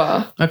that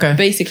rubber. Okay.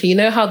 Basically, you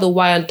know how the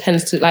wire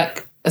tends to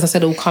like. As I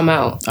said, it will come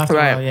out.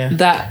 Right.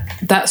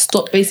 That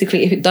stop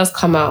basically if it does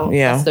come out.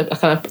 Yeah. That's the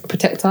kind of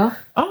protector.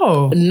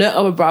 Oh. No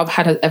other bra I've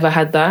has ever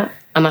had that,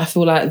 and I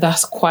feel like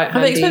that's quite handy.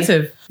 Are they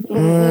expensive?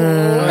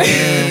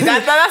 That's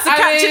the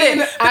catch in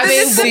it. I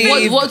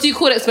mean, what do you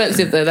call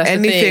expensive though? That's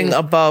anything the thing.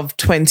 above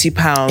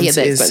 £20 is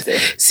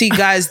expensive. See,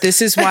 guys,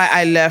 this is why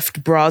I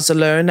left bras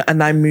alone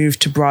and I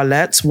moved to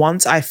bralettes.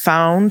 Once I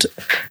found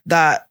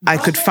that I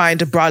could find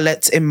a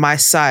bralette in my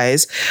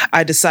size,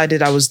 I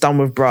decided I was done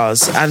with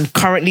bras. And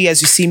currently,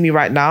 as you see me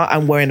right now,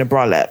 I'm wearing a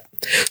bralette.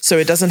 So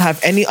it doesn't have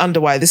any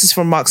underwire. This is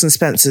from Marks and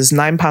Spencer's,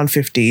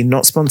 £9.50.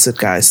 Not sponsored,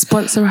 guys.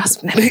 Sponsor us.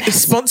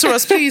 Sponsor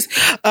us, please.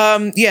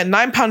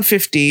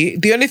 £9.50.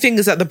 The only thing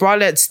is that the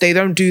bralettes, they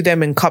don't do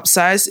them in cup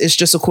size. It's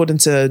just according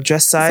to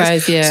dress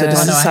size. Yeah. So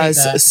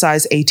this is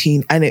size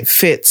 18 and it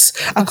fits.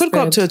 I could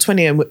go up to a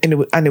 20 and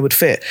it would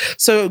fit.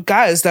 So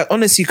guys, like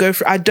honestly, go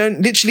for I'm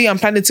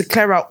planning to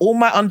clear out all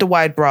my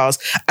underwired bras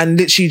and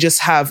literally just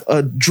have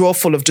a drawer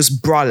full of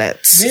just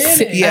bralettes.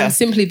 Really? Yeah. And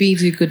Simply Be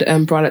do good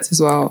bralettes as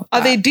well.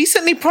 Are they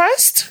decently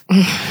priced?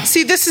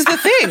 See, this is the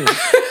thing.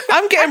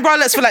 I'm getting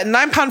bralettes for like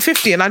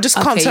 £9.50 and I just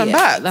can't turn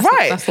back.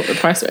 That's not the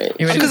price rate.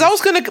 Because I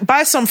was going to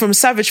buy some from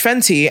Savage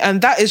Fenty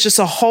and that is just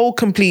a whole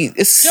complete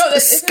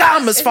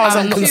scam as far as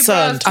I'm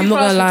concerned. I'm not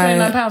going to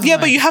lie. Yeah,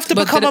 but you have to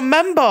become a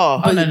member. Oh,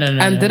 no.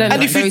 And they're not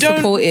very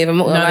supportive. I'm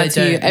not going to lie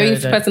to you. Every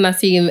person I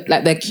see,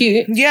 like they're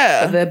cute.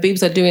 Yeah. Their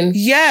boobs are doing...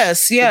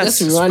 Yes.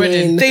 Just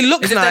running. They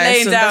look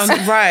nice.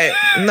 Right.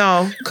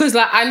 No. Because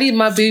like I need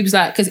my boobs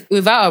like... Because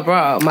without a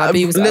bra, my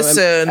boobs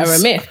are a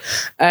myth.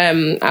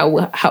 I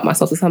will help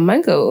myself with some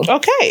mango.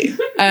 Okay.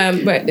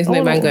 But there's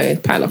no mango,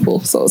 it's pineapple,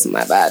 so it's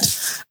my bad.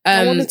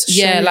 I wanted to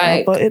show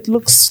you, but it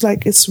looks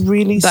like it's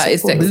really that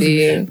is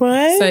sexy.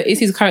 Right? So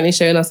Izzy's currently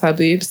showing us her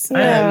boobs.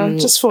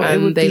 Just thought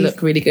it would they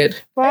look really good.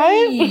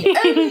 Right?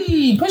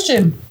 Hey, push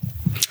him.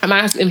 I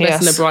might have to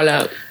invest in a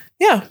bralette.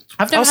 Yeah.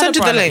 I'll send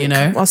you the link.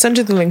 I'll send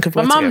you the link of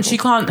my mum, she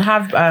can't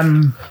have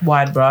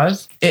wide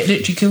bras. It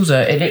literally kills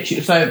her.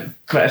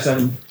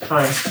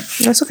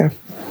 That's okay.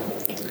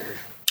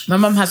 My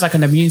mum has like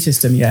an immune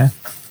system, yeah.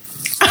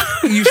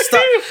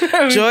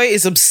 Joy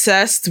is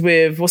obsessed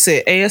with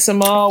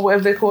ASMR,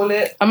 whatever they call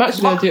it. I'm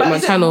actually going to do it on my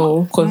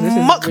channel because this is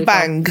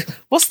mukbang.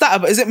 What's that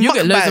about? Is it You'll mukbang?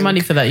 get loads of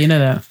money for that, you know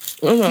that.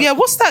 Yeah,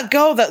 what's that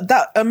girl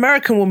that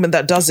American woman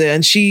that does it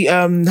and she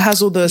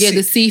has all the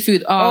the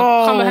seafood.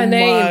 I can't remember her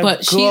name,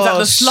 but she's like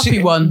the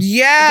sloppy one.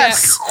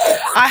 Yes.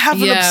 I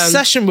have an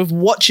obsession with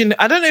watching.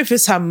 I don't know if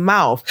it's her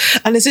mouth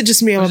and is it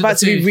just me? I'm about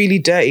to be really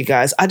dirty,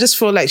 guys. I just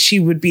feel like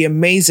she would be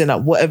amazing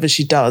at whatever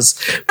she does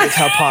with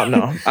her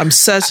partner. I'm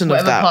certain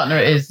of that. Whatever partner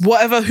it is.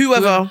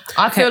 Whoever.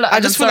 I feel like I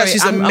just feel like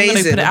she's amazing. I'm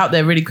going to put it out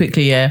there really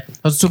quickly, yeah. I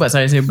was talking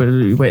about but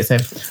wait a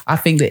second. I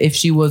think that if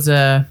she was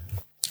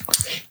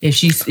if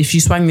she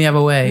swung the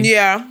other way,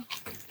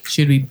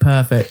 she'd be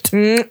perfect.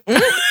 I'm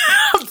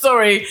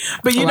sorry,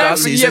 but you know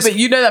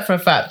that for a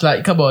fact.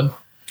 Like, come on.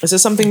 Is there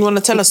something you want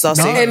to tell us,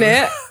 Darcy? No. In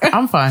it.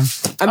 I'm fine.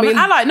 I'm an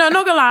ally. No,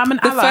 not gonna lie. I'm an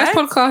ally. The first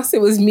podcast,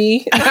 it was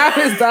me. Now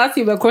it's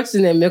Darcy, but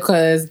questioning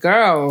because,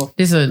 girl.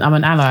 Listen, I'm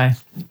an ally.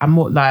 I'm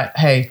more like,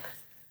 hey,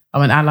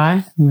 I'm an ally.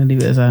 I'm gonna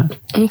leave it as that.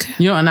 Okay.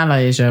 You know what an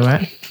ally is, Joe,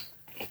 right?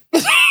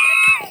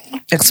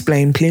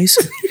 Explain, please.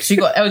 So you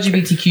got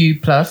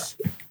LGBTQ plus.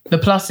 The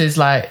plus is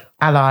like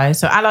allies.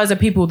 So allies are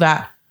people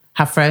that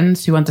have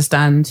friends who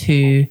understand,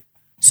 who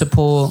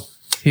support,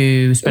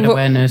 who spread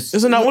awareness.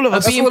 Isn't that all of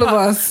us? That's all of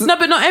us. No,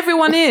 but not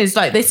everyone is.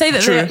 Like they say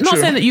that they're not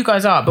saying that you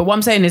guys are, but what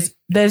I'm saying is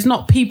there's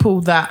not people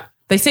that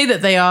they say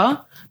that they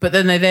are, but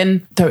then they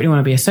don't really want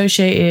to be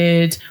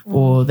associated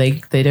or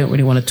they don't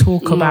really want to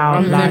talk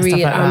about stuff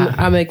like that.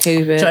 I'm okay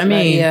with it. Do you know what I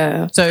mean?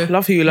 Yeah. So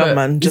love who you love,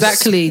 man. Just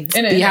exactly.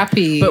 Be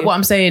happy. But what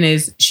I'm saying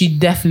is she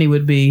definitely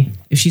would be,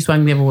 if she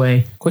swung the other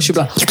way. Because she'd be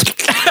like,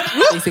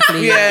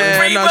 basically.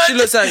 Yeah, no, she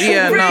looks like,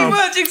 Pretty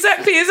much,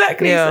 exactly.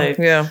 Yeah,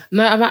 so. yeah.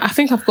 No, I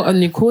think I've got a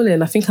new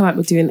calling. I think I might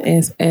be doing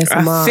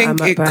ASMR. I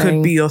think it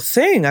could be your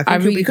thing. I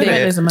think you'll be good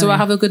at it. Do I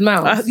have a good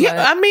mouth?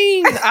 Yeah, I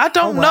mean, I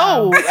don't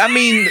know. I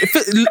mean,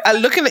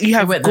 looking at you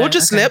have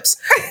gorgeous lips.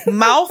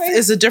 Mouth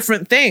is a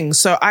different thing.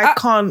 So I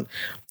can't.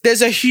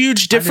 There's a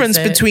huge difference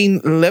between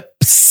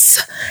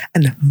lips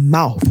and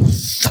mouth.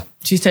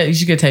 She's going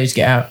to tell you to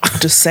get out.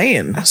 Just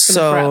saying.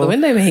 So out the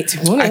window, mate.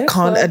 I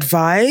can't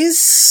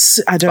advise.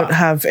 I don't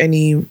have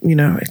any,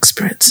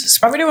 experiences.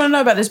 I really want to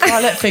know about this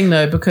bralette thing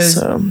though,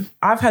 because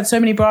I've had so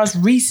many bras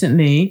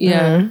recently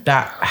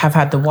that have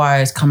had the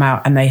wires come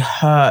out and they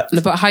hurt.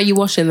 But how are you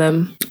washing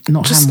them?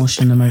 Not hand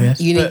washing them, I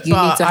guess. You need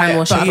to hand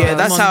wash them. Yeah,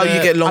 that's how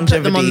you get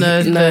longevity. I put them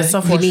on the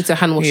soft you wash. need to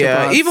hand wash your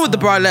bras. Even with the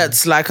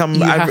bralettes, like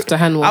you have to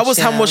hand wash. I was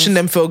hand washing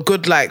them for a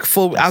good I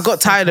got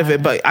tired of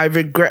it, but I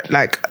regret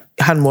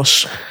hand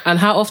wash. And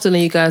how often are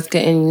you guys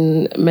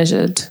getting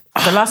measured?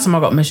 The last time I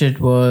got measured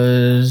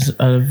was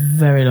a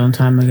very long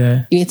time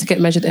ago. You need to get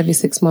measured every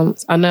 6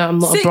 months. I know I'm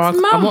not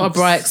a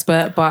bra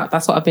expert, but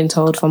that's what I've been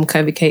told from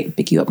Curvy Kate.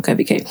 Big you up,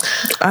 Curvy Kate.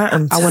 I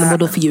want to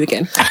model for you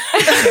again.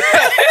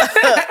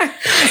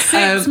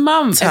 6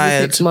 months.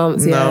 Tired. Every 6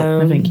 months, yeah.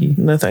 No, thank you.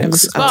 No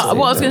thanks. But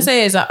what I was going to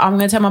say is that I'm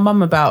going to tell my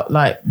mum about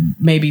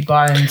maybe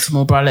buying some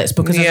more bralettes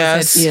because as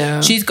I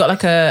said, she's got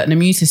like an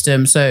immune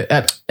system. So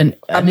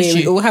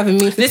we all have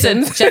immune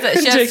system. Listen,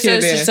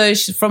 so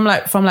she's from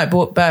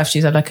birth,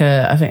 she's had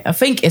I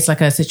think it's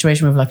like a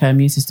situation with like her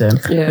immune system,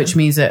 which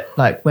means that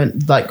when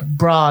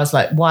bras,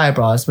 like wire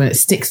bras, when it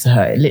sticks to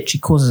her, it literally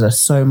causes her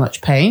so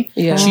much pain.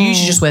 Yeah. She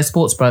usually just wears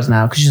sports bras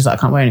now because she's like,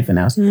 I can't wear anything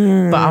else.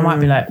 But I might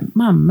be like,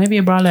 Mum, maybe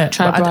a bralette.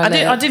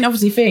 I didn't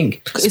obviously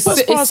think it's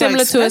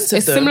similar to a sports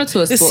It's similar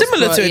to it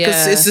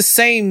because it's the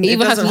same.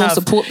 Even has more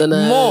support than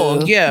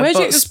more. Yeah. Where do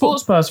you get the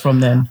sports bras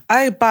from then?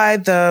 I buy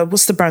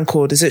what's the brand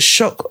called? Is it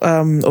Shock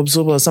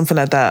Absorber or something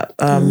like that?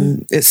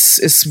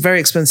 It's very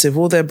expensive.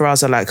 All their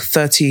bras are like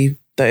 £30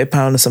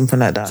 or something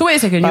like that. So wait a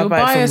second, you'll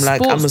buy a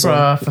sports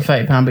bra for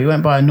 £30, but you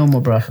won't buy a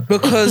normal bra for £30.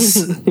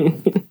 Because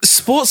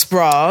sports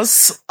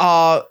bras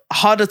are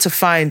harder to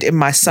find in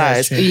my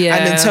size. Yeah.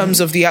 And in terms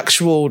of the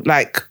actual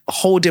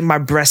holding my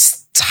breast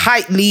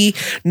tightly,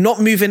 not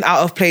moving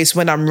out of place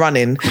when I'm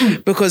running,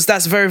 because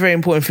that's very, very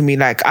important for me.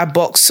 Like I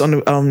box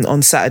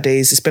on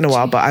Saturdays. It's been a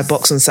while, but I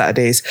box on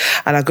Saturdays,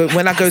 and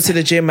when I go to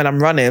the gym and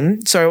I'm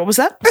running. Sorry, what was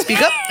that?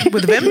 Speak up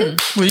with the vim.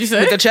 What did you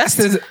say? With the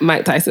chest.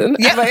 Mike Tyson.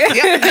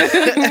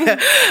 Yeah.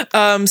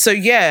 So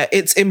yeah,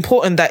 it's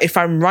important that if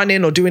I'm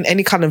running or doing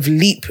any kind of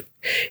leap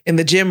in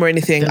the gym or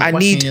anything, I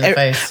need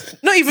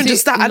not even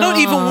just that. I don't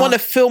even want to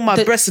feel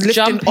my breast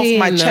lifting off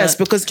my chest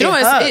because it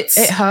hurts.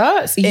 It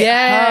hurts.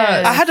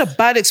 Yeah, I had a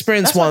bad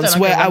experience once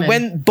where I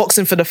went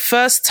boxing for the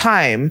first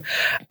time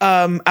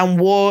and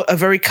wore a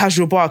very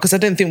casual bra because I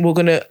didn't think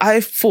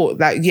I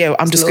thought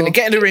I'm just gonna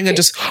get in the ring and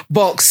just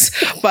box,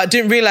 but I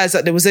didn't realize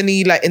that there was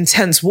any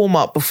intense warm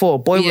up before.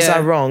 Boy, was I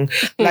wrong.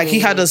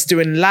 He had us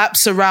doing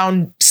laps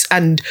around,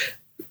 and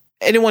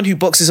anyone who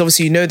boxes,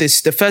 obviously, you know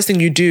this. The first thing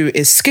you do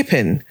is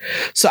skipping.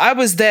 So I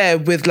was there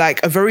with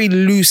a very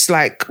loose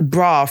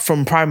bra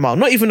from Primark,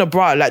 not even a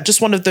bra, just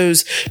one of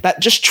those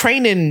just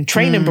training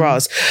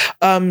bras.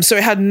 So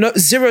it had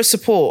zero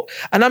support,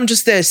 and I'm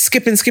just there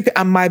skipping,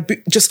 and my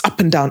just up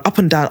and down,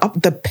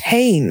 the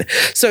pain.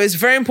 So it's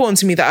very important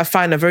to me that I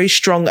find a very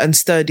strong and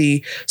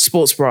sturdy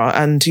sports bra,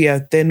 and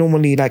they're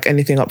normally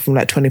anything up from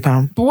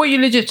 £20. But what you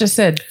legit just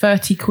said,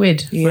 £30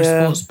 for a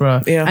sports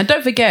bra. Yeah. And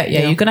don't forget,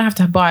 you're gonna have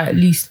to buy at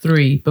least 3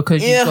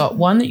 because you've got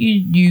one that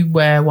you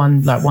wear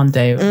one day, one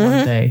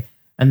day,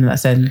 and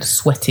that's then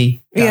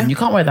sweaty. You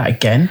can't wear that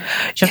again.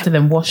 You have to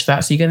then wash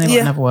that, so you're gonna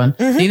get another one.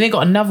 Then you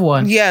got another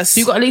one. Yes. So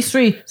you've got at least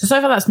 3. So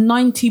far that's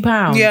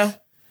 £90. Yeah.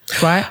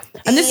 Right?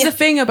 And this is the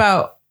thing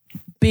about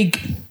big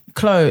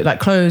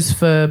clothes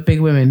for big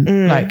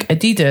women. Like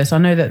Adidas, I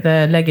know that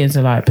their leggings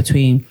are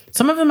between,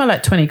 some of them are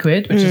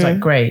 £20, which is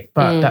great,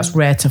 but that's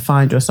rare to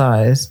find your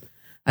size.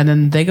 And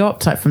then they go up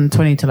to from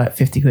 20 to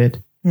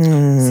 £50.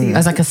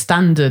 As a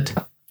standard.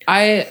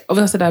 I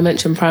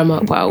mentioned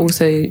Primark, but I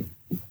also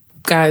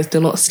guys, do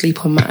not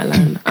sleep on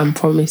Matalan. I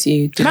promise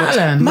you.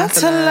 Matalan.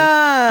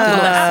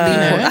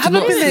 I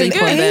haven't been there in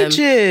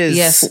ages.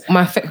 Yes,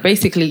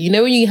 basically, you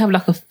know when you have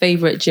like a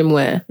favorite gym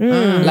wear,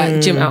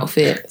 like gym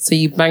outfit, so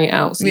you bang it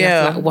out, so you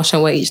have to like wash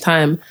and wear each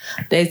time.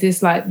 There's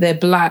this like, they're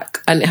black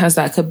and it has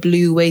like a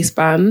blue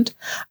waistband,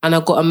 and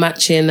I've got a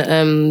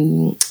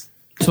matching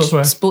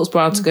sports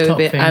bra to go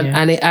with it,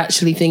 and it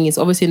actually thing is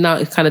obviously now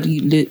it's kind of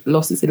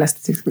lost its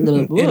elasticity.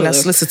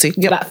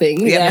 That thing,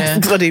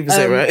 Can't even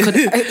say it right.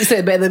 You say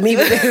it better than me.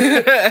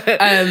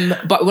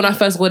 But when I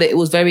first got it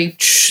was very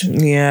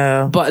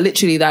But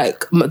literally,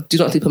 like, do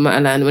not sleep on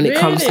Matalan when it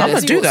comes to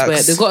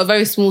sportswear. They've got a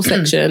very small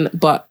section,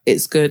 but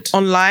it's good.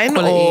 Online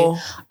or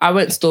I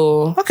went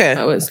store. Okay,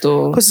 I went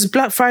store because it's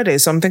Black Friday,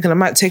 so I'm thinking I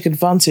might take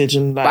advantage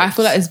and like. But I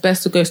feel like it's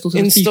best to go store so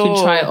you can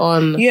try it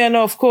on. Yeah,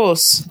 no, of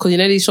course. Because you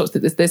know these shops,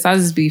 their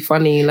sizes be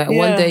funny. Like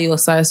one day you're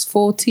size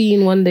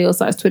 14, one day you're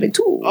size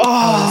 22.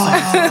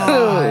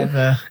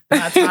 That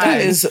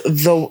is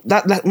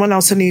that when I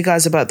was telling you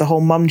guys about the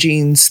whole mum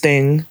jeans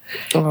thing,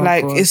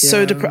 it's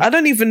so I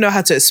don't even know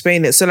how to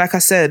explain it. So like I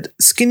said,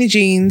 skinny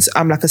jeans,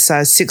 I'm like a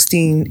size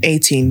 16,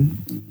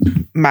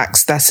 18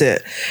 max, that's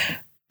it.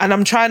 And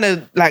I'm trying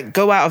to like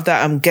go out of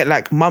that and get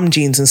like mum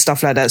jeans and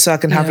stuff like that so I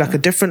can have like a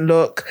different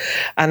look.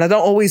 And I don't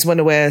always want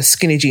to wear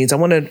skinny jeans. I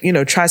want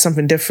to, try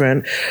something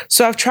different.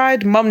 So I've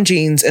tried mum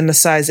jeans in the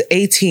size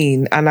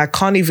 18 and I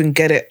can't even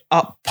get it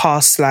up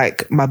past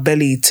like my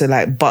belly to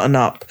like button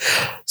up.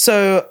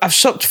 So I've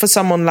shopped for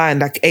some online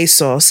like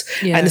ASOS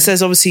and it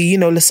says obviously,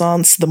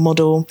 Lissance, the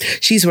model,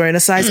 she's wearing a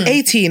size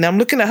 18. I'm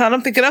looking at her and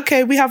I'm thinking,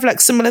 okay, we have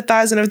like similar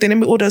thighs and everything. Let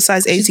me order a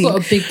size 18. She's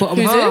got a big bottom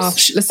half.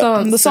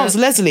 Lissance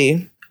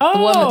Leslie.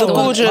 The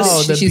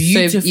gorgeous, the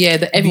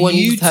beautiful, everyone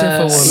beautiful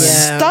woman.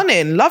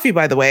 Stunning, love you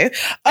by the way.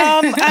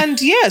 And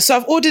so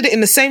I've ordered it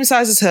in the same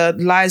size as her.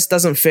 Lies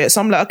doesn't fit,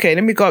 so I'm like, okay,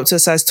 let me go up to a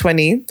size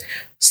 20.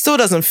 Still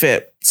doesn't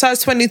fit.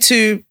 Size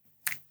 22.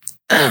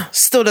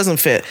 Still doesn't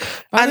fit.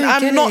 And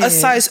I'm not a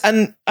size,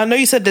 and I know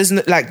you said there's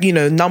like,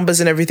 numbers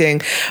and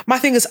everything. My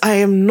thing is I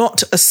am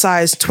not a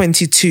size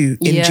 22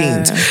 in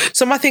jeans.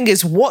 So my thing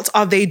is, what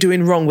are they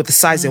doing wrong with the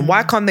sizing?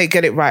 Why can't they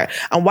get it right?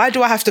 And why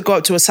do I have to go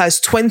up to a size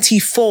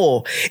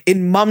 24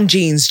 in mum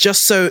jeans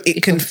just so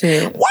it can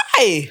fit?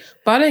 Why?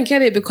 But I don't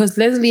get it because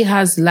Leslie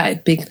has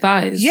like big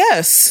thighs.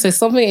 Yes. So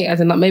something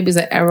as in like maybe it's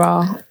an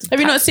error. Have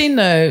you not seen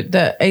though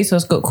that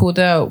ASOS got called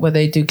out where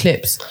they do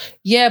clips?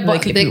 Yeah,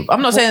 but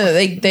I'm not saying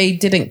that they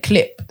didn't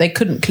clip. They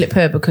couldn't clip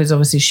her because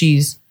obviously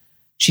she's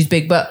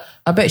big, but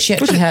I bet she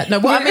actually had. No,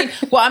 what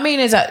I mean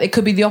is that it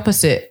could be the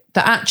opposite.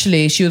 That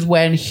actually she was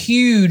wearing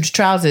huge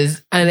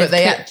trousers, and they've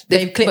clipped it.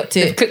 They've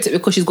clipped it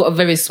because she's got a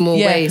very small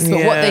waist.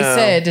 But what they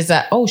said is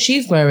that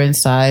she's wearing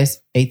size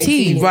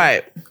 18,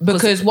 right?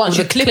 Because once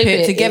you clip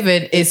it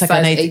together, it's like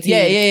an 18.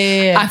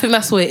 Yeah. I think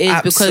that's what it is.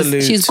 Absolute.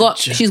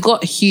 Because she's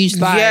got huge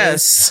thighs.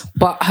 Yes,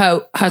 but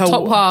her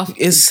top half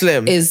is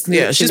slim.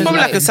 She's probably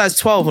like a size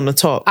 12 on the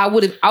top. I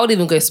would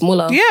even go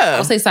smaller. Yeah,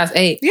 I'll say size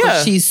 8.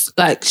 Yeah,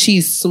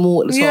 she's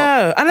small at the top.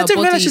 Yeah, and I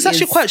didn't realize she's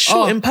actually quite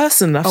short in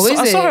person. I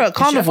saw her at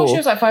Carnival. She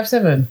was like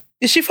 5'7".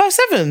 Is she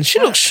 5'7"? She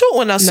looks short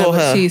when I saw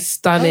her. She's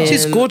stunning.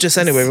 She's gorgeous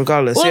anyway,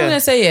 regardless. What I'm gonna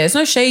say, it's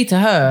no shade to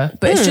her,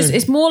 but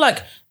it's more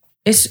like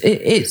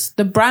it's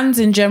the brands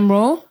in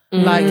general.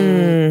 Like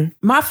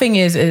my thing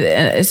is,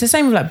 it's the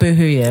same with like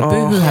Boohoo.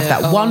 Boohoo have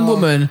that one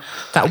woman.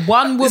 That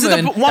one woman. Is it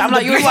the one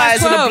with the blue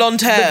eyes and the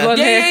blonde hair?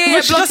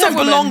 Yeah. She doesn't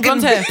belong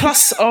in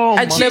plus. Oh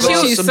my gosh,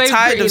 I'm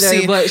tired of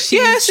seeing.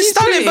 She's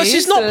stunning, but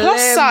she's not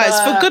plus size.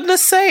 For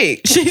goodness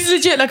sake, she's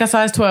legit like a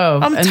size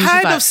 12. I'm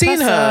tired of seeing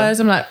her.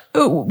 I'm like,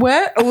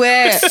 where?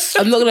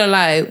 I'm not gonna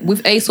lie.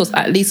 With ASOS,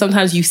 at least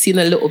sometimes you've seen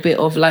a little bit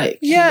of like.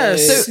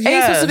 Yes. So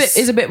ASOS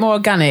is a bit more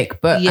organic,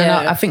 but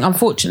I think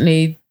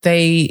unfortunately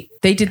they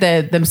did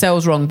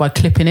themselves wrong by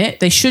clipping it.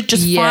 They should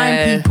just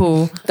find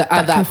people that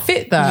can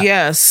fit that.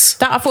 Yes.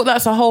 I thought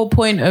that's the whole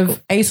point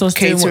of ASOS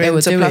doing what they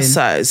were doing. Plus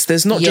size.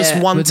 There's not just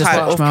one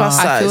type of plus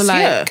size. I feel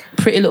like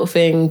Pretty Little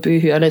Thing,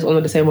 Boohoo, I know it's under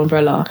the same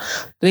umbrella.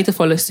 They need to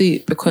follow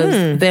suit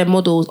because their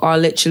models are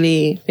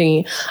literally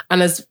thingy.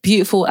 And as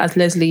beautiful as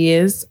Leslie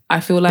is, I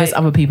feel like there's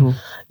other people.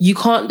 You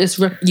can't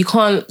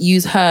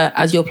use her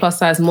as your plus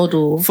size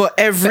model for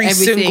everything.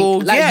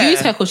 Single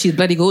use her because she's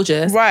bloody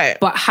gorgeous, right?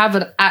 But have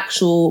an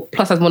actual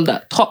plus size model,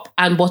 that top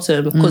and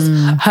bottom, because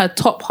her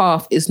top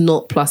half is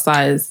not plus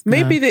size.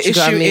 Maybe the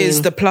issue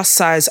is the plus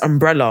size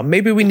umbrella.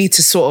 Maybe we need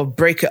to sort of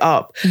break it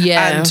up.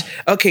 Yeah. And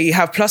okay, you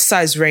have plus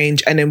size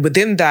range, and then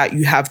within that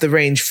you have the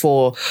range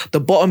for the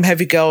bottom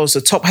heavy girls,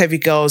 the top heavy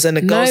girls, and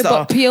the girls that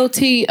are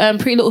PLT.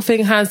 Pretty Little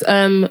Thing has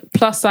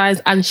plus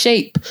size and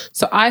shape.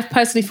 So I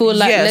personally feel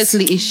like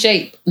Leslie is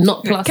shape,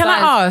 not plus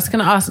size.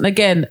 Can I ask? And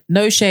again,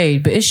 no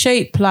shade, but is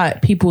shape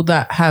like people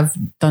that have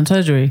done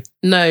surgery?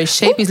 No,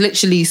 shape is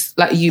literally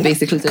like you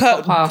basically the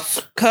top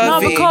half.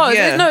 Curvy.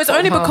 It's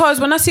only because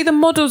when I see the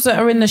models that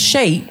are in the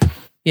shape,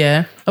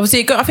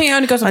 obviously I think it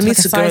only goes up to like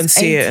a size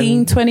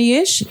 18,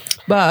 20-ish.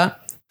 But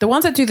the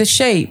ones that do the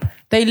shape,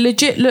 they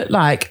legit look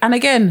like, and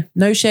again,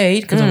 no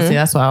shade, because obviously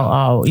that's what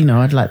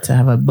I'd like to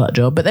have a butt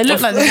job, but they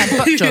look like they have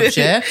butt jobs,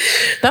 yeah?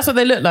 That's what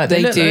they look like.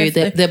 They do.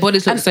 Their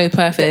bodies look so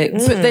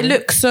perfect. But they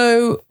look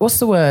so, what's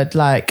the word?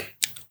 Like,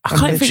 I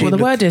can't think what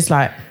the word is.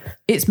 Like,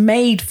 it's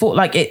made for,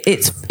 like,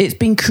 it's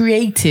been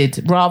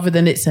created rather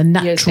than it's a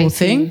natural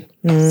thing.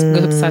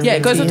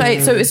 It goes up to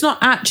 8. So it's not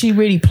actually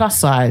really plus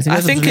size.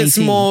 I think it's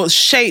more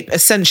shape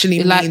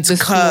essentially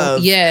means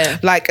curve.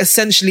 Like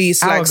essentially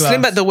it's like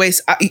slim at the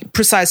waist.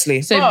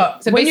 Precisely. So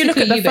when you look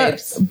at the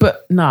first,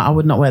 but no, I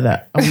would not wear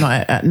that. I'm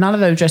not none of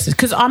those dresses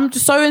because I'm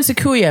just so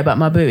insecure about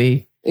my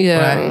booty.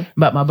 Right?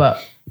 About my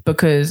butt.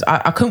 Because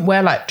I couldn't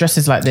wear like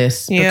dresses like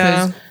this.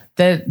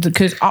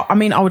 Because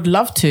I would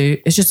love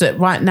to. It's just that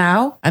right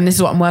now, and this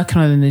is what I'm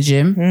working on in the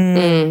gym,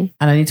 and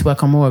I need to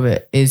work on more of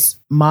it, is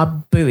my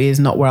booty is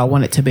not where I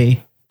want it to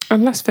be.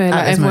 And that's fair.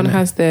 Like everyone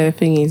has their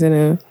thingies,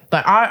 innit?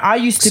 Like I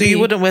used to So you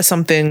wouldn't wear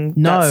something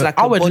that's like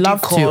I would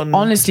love to.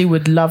 Honestly,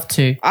 would love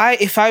to.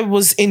 If I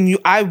was in you,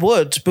 I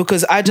would,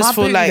 because I just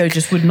feel like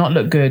just would not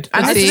look good.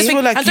 And I just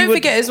feel like and don't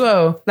forget as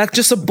well, like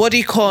just a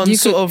bodycon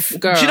sort of.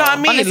 Girl, do you know what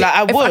I mean? Honestly, like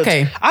I would.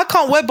 I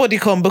can't wear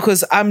bodycon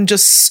because I'm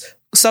just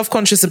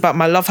self-conscious about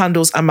my love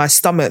handles and my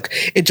stomach.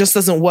 It just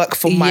doesn't work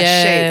for my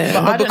shape.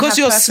 But because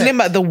you're slim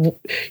at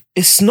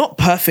it's not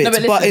perfect,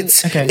 but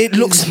it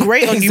looks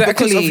great on you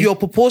because of your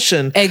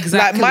proportion.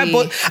 Exactly. Like my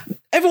body,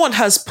 everyone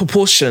has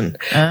proportion,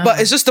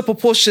 but it's just the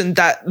proportion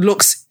that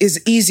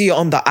is easier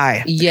on the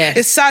eye. Yeah,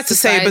 it's sad to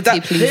say, but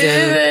that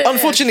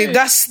unfortunately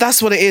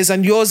that's what it is.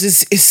 And yours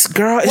is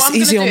girl, it's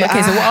easy on the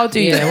eye. So what I'll do,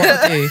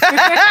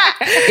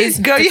 is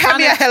girl, you have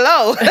me a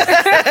hello.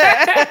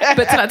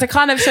 But to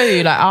kind of show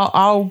you, like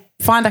I'll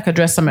find like a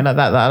dress, something like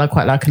that I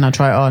quite like, and I'll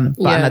try it on.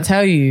 But and I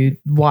tell you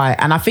why.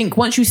 And I think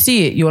once you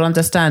see it, you'll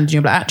understand.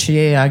 You'll be like,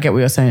 actually, I get what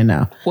you're saying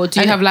now. What,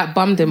 do you have like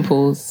bum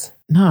dimples?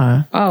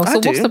 No. Oh, so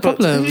what's the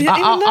problem?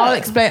 I'll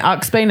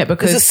explain it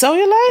because... Is it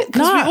cellulite?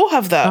 Because we all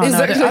have that.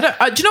 Exactly. Do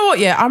you know what?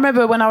 Yeah, I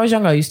remember when I was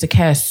younger, I used to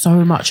care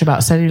so much about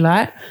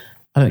cellulite.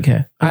 I don't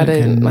care. I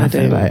don't.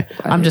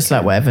 I'm just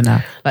like whatever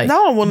now. Like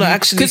now, I want to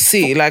actually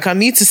see. Like I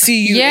need to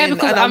see you. Yeah,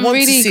 because I want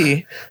to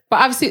see.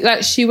 But I've seen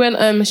like she went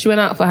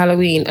out for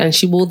Halloween and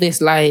she wore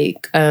this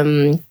like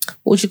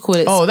what do you call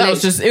it? Oh, that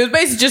was just. It was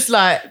basically just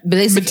like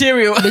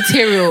material,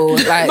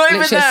 like not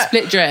even that.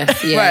 Split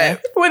dress. Yeah, right.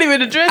 What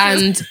even a dress?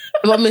 And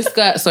one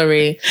skirt,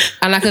 sorry,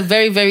 and like a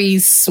very very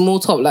small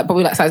top, like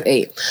probably like size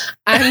 8.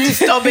 And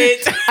stop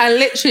it. And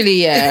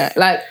literally,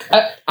 like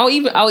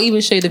I'll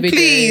even show you the video.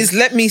 Please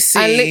let me see.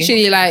 And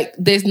literally, like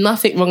there's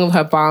nothing wrong with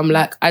her bum.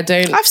 Like I've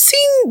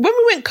seen when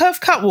we went Curve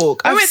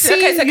Catwalk.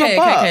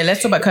 Okay.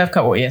 Let's talk about Curve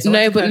Catwalk. Yes.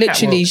 No, but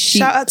literally,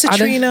 shout out to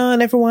Trina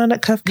and everyone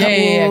at Curve Catwalk.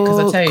 Yeah. Because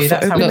I tell you,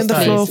 that's how opening the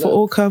floor for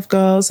all curve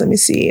girls. Let me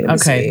see.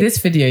 This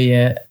video,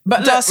 yeah.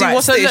 But Darcy,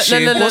 what's the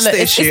issue? What's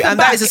the issue? And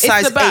that is a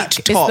size 8 top.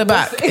 It's the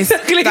back.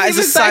 That is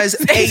a size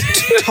 8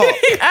 top.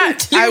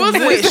 I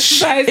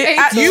wish.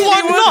 You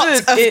are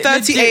not a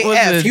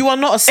 38F. You are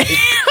not a...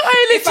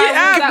 If I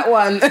wore that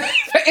one,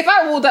 if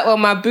I wore that one,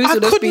 my boobs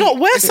would have been... I could not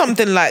wear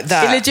something like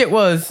that. It legit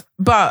was.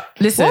 But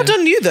listen, well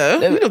done you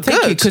though. You look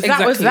good.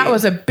 Because that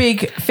was a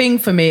big thing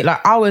for me. Like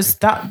I was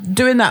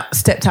doing that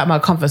stepped out of my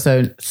comfort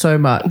zone so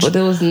much. But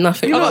there was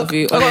nothing wrong with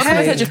you. I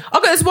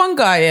got this one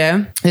guy.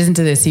 Yeah, listen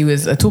to this. He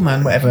was a tall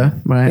man, whatever.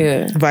 Right?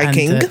 Yeah,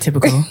 Viking. And,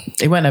 typical.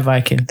 He wasn't a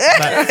Viking,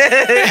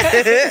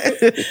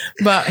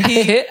 but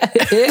he.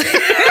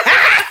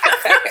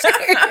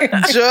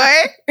 Joy,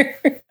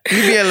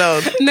 leave me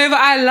alone. No, but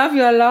I love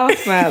your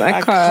laugh, man.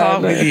 I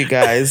can't with you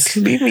guys.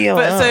 Leave me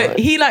alone. But so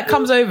he like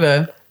comes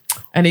over.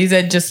 And he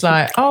said just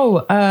like,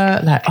 oh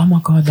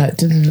my God,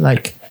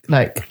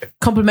 like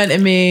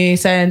complimenting me,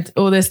 saying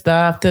all this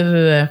stuff,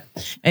 And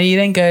he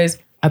then goes,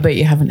 I bet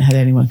you haven't had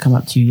anyone come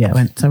up to you yet. I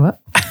went, so what?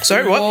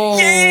 Sorry, what? Oh.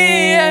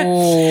 Yeah.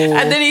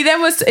 And then he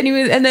then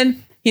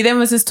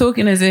was just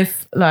talking as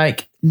if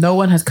like no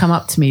one has come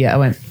up to me yet. I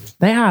went,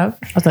 they have.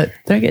 I was like,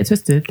 don't get it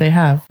twisted, they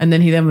have. And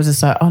then he then was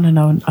just like, oh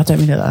no, I don't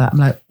mean it like that. I'm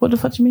like, what the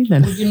fuck do you mean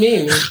then? What do you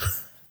mean?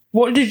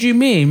 What did you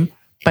mean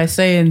by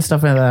saying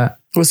stuff like that?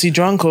 Was he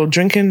drunk or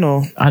drinking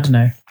or? I don't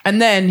know.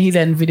 And then he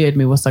then videoed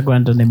me what's that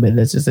grand on him, but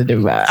let's just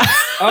do that.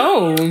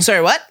 Oh.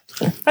 Sorry, what?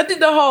 I did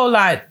the whole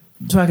like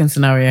twerking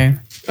scenario.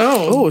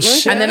 Oh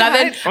shit. And then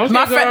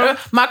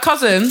my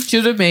cousin, she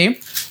was with me.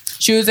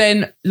 She was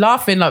then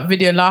laughing, like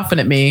video laughing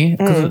at me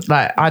because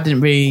like I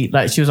didn't really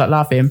like. She was like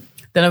laughing.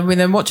 Then we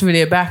then watched a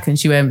video back and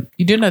she went,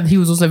 "You didn't know that he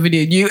was also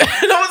videoing you?" And I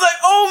was like,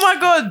 "Oh my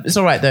God, it's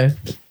all right though.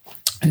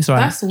 It's all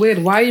right." That's weird.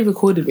 Why you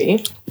recorded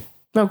me?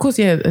 Well, of course,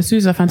 yeah. As soon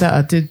as I found out,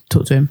 I did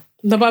talk to him.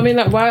 No, but I mean,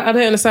 like, why? I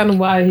don't understand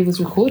why he was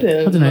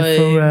recording. I don't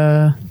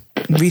know,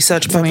 for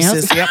research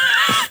purposes. Yep.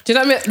 Do you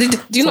know what I mean?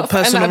 Do you not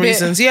personal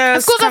reasons? Yeah.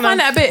 Of course, I find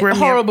that a bit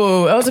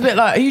horrible. I was a bit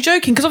like, "Are you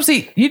joking?" Because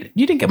obviously, you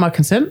didn't get my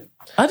consent.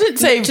 I didn't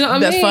say. Do you know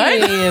what I mean?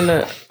 Fine.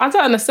 I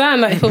don't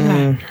understand. Like, I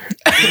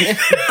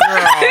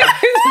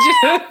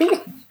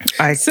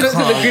so can't.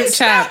 To the group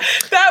chat.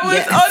 That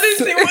was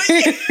honestly what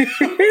you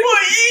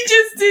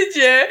just did,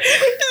 yeah.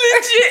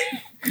 Legit.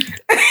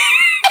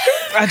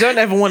 I don't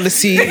ever want to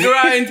see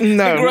grind.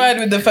 No, the grind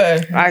with the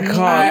phone. I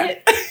can't.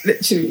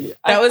 Literally,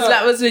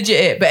 that was legit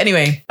it. But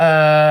anyway,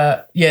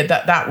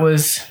 that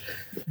was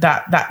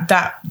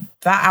that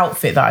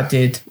outfit that I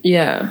did.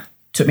 Yeah,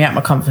 took me out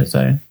my comfort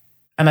zone,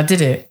 and I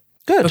did it.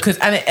 Good, because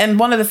and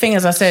one of the things,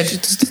 as I said,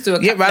 just do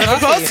a round of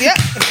applause. Yeah.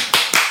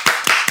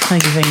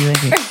 Thank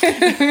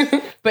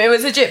you. But it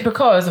was legit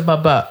because of my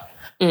butt,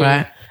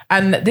 right?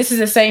 And this is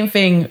the same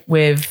thing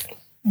with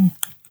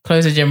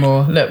Closer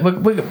General. Look,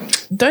 we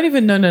don't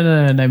even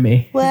know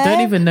me. What?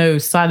 Don't even know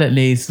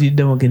silently, so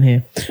no one can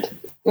hear.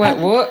 Wait,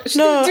 what?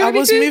 No, I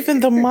was moving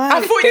the mic.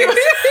 I thought you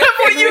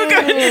were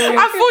going.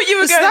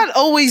 It's not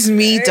always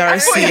me,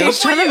 Darcy. I was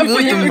trying to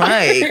move the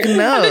mic.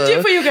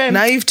 No.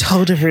 Now you've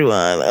told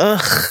everyone.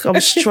 Ugh, I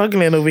was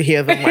struggling over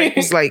here. The mic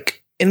was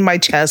like in my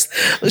chest.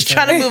 I was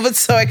trying to move it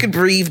so I could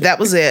breathe. That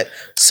was it.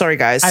 Sorry,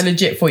 guys. I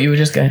legit thought you were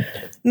just going.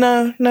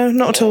 No,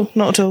 not at all.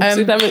 Not at all.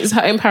 So that means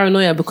her own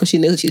paranoia because she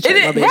knows she's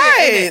rubbish.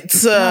 Right.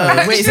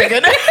 Wait a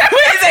second. I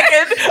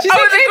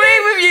was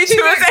agreeing with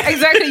you.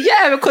 Exactly.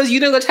 Yeah, because you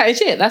don't go chatting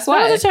shit. That's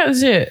why. I was chatting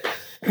shit.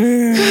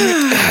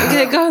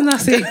 Yeah, go on,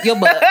 Nasty. Your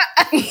butt.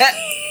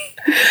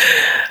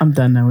 I'm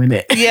done now,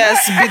 innit?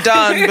 Yes, be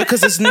done,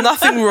 because there's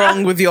nothing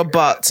wrong with your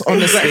butt.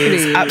 Honestly,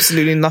 there's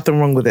absolutely nothing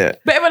wrong with it.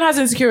 But everyone has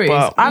insecurities.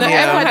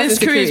 Everyone has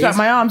insecurities about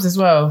my arms as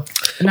well.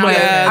 No,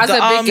 as a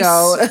big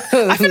girl,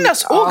 I think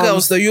that's all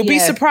girls though. You'll be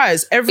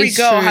surprised. Every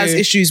girl has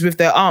issues with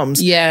their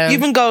arms. Yeah,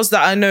 even girls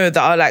that I know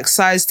that are like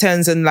size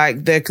 10s and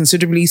like they're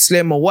considerably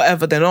slim or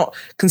whatever, they're not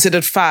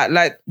considered fat.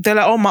 Like they're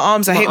like, oh, my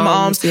arms, I hate my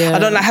arms. Yeah. I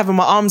don't like having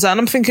my arms out.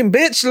 And I'm thinking,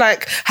 bitch,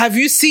 like, have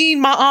you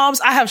seen my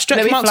arms? I have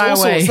stretch marks all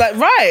sorts. Like,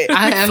 right.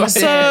 I am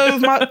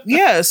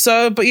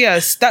but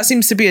yes, that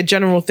seems to be a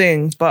general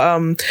thing. But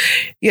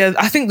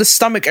I think the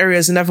stomach area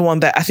is another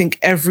one that I think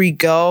every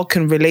girl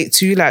can relate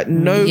to. Like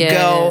no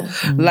girl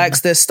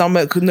likes their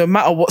stomach, no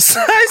matter what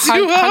size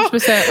you are.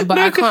 100%. But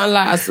I can't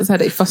lie, as I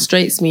said, it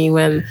frustrates me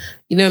when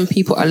when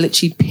people are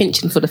literally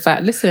pinching for the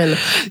fat. Listen,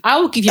 I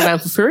will give you mine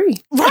for free.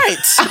 Right.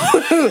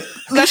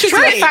 That's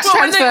straight. Fat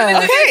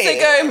transfer. They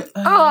go,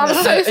 I'm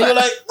so fat. And you're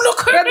like,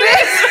 look at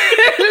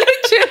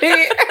this.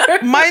 Literally.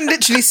 Mine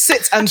literally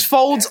sits and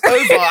folds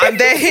over and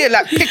they're here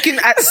like picking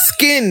at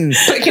skin.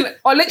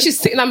 Or literally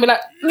sitting and be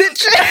like,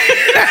 literally.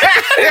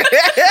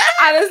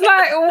 And it's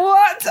like,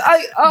 what?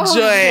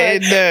 Joy,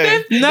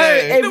 no.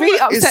 It really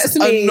upsets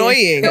me.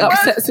 Annoying. It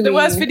upsets me. The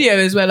worst video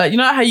is where, like, you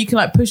know how you can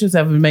like push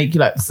yourself and make you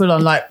like full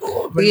on like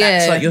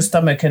relax like your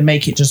stomach and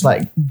make it just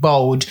like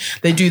bulge.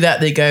 They do that.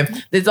 They go,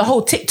 there's a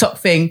whole TikTok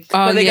thing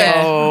where they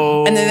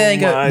go, and then they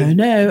go,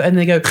 no, and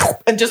they go,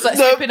 and just like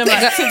slipping them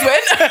like since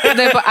when?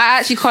 No, but I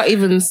actually can't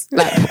even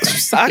like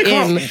suck it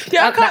in.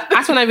 Yeah,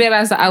 that's when I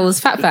realised that I was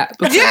fat.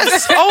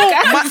 Yes.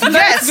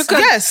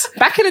 Yes.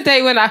 Back in the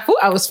day when I thought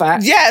I was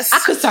fat, yes, I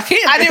could suck it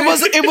in. And it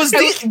was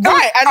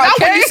right. And now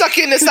when you suck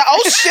it in, it's like,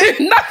 oh shit,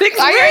 nothing's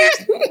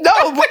weird.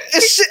 No, but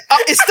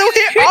it's still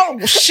here. Oh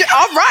shit,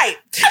 all right.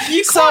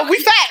 So we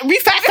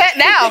fat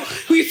now.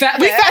 We fat.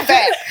 I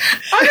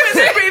couldn't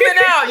say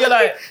breathing out. You're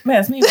like,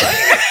 man, it's me.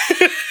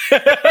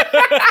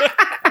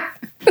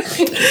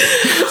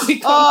 We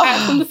come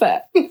out from the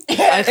fat. I'm in the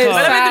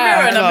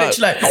mirror and I'm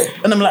literally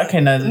like, and I'm like, okay,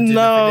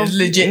 no, it's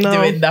legit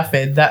doing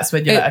nothing. That's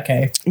when you're like,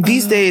 okay.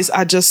 These days,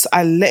 I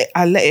let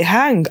it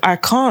hang. I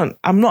can't.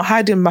 I'm not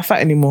hiding my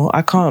fat anymore.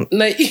 I can't.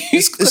 No,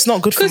 it's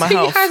not good for my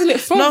health. Because who you hiding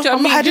it from? No,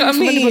 I'm not hiding it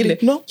from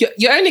anybody. No,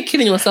 you're only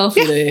killing yourself.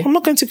 Yeah, I'm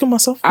not going to kill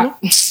myself. No.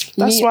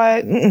 That's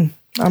why.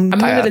 I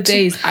remember the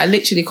days I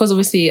literally, because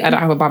obviously I don't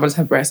have a bum, I just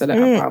have breasts. I don't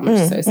have bum,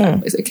 so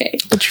it's okay.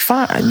 But you're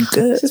fine, you're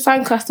good. It's fine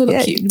because I still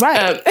look cute.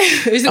 Right.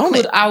 Is it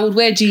called? I would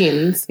wear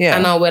jeans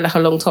and I'll wear like a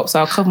long top, so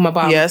I'll cover my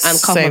bum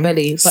and cover my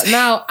belly. But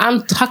now I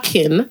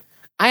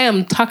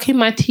am tucking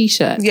my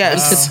t-shirt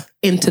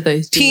into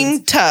those jeans.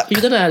 Team tuck.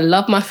 You're gonna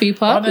love my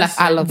fupa. Like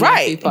I love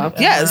my fupa.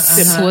 Yes.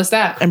 Simple as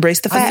that. Embrace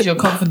the fat. Your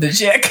confidence,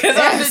 because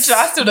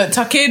I still don't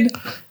tuck in.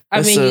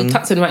 I mean, you're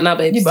tucked in right now,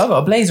 babes. Yeah, but I've got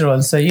a blazer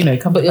on, so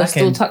come but back you're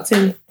still tucked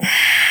in.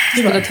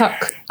 You're gonna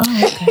tuck.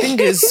 Oh, okay. Thing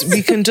is,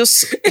 we can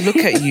just look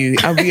at you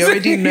and we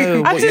already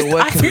know what you're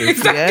working with.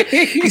 Exactly.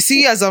 Yeah, you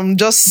see, as I'm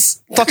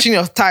just touching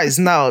your thighs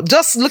now,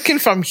 just looking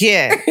from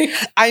here,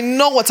 I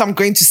know what I'm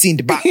going to see in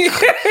the back.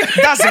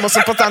 That's the most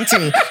important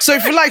thing. So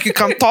if you like, you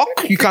can talk,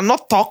 you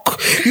cannot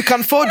talk, you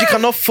can fold, you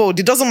cannot fold.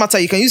 It doesn't matter.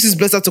 You can use this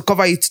blazer to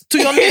cover it to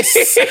your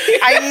knees.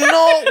 I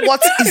know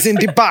what is in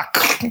the back,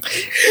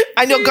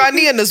 and you're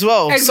Ghanaian as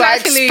well. Exactly.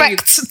 So I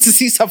expect to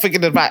see something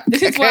in the back.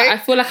 This is why I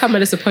feel like I'm a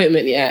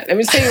disappointment. Yeah, let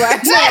me tell you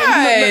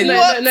why.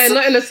 No,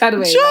 not in a sad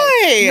way.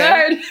 Joy.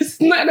 No,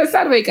 it's not in a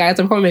sad way, guys.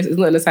 I promise it's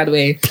not in a sad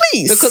way.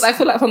 Please. Because I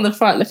feel like from the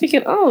front, they're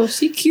thinking, oh,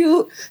 she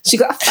cute. She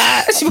got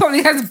fat. She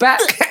probably has back.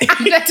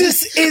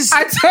 This is...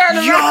 I turn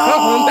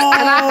around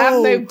and I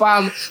have no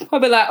bum. I'll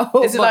be like,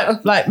 oh. Is it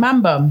like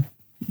man bum?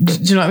 Do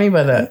you know what I mean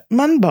by that?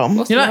 Man bum?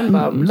 What's man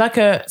bum?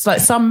 It's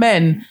like some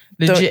men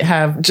legit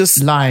have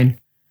just line.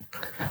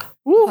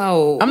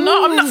 Oh. I'm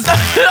not. I don't mean.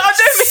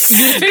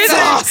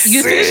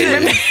 You think she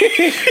met me?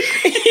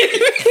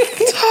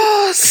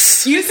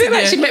 You think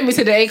like she met me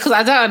today? Because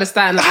I don't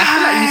understand. Like,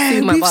 I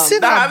feel like you've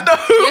seen my bum.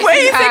 What are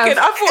you thinking?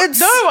 I thought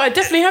no, I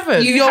definitely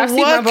haven't. You're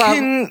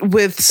working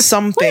with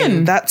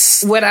something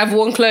that's when I've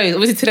worn clothes.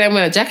 Obviously today I'm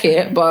wearing a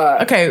jacket,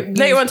 but okay.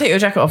 Later on, take your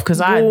jacket off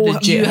because I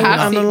legit you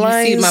have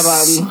seen my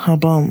bum. Her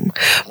bum.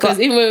 Because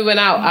even when we went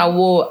out,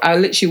 I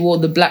literally wore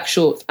the black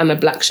shorts and the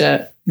black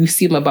shirt. You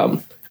see my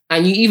bum.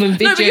 And you even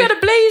videoed. No, but you had a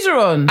blazer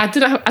on. I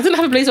didn't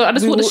have a blazer on. I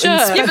just wore the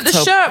shirt. Yeah, but the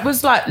shirt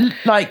was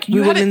like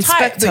you had it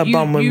tight.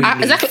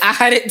 Exactly, I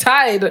had it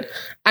tied,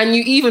 and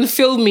you even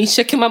filmed me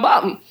shaking my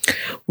bum.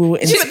 We will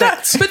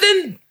inspect. But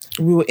then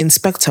we will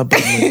inspect her bum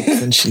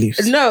when she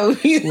leaves. No,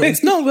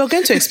 we're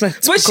going to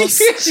expect. But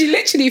she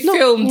literally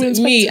filmed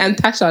me and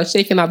Tasha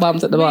shaking our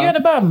bums at the bar. You had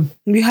a bum.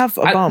 We have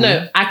a bum.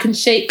 No, I can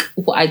shake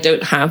what I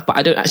don't have, but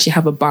I don't actually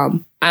have a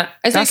bum.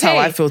 That's how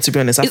I feel, to be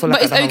honest. I feel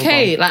like it's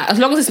okay. Like as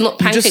long as it's not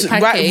pancake.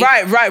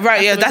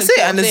 Right. Yeah, that's it.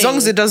 And as long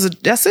as it does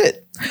it, that's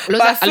it. As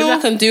long as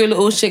I can do a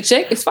little shake,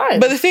 it's fine.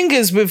 But the thing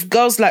is, with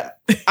girls, like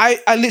I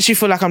literally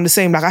feel like I'm the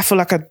same. Like I feel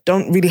like I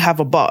don't really have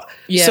a butt.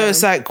 Yeah. So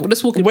it's like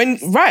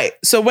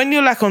So when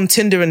you're like on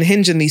Tinder and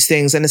Hinge and these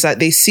things, and it's like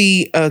they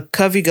see a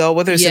curvy girl,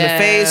 whether it's in the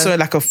face or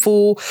like a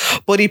full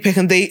body pic,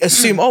 and they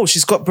assume, oh,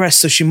 she's got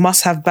breasts, so she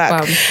must have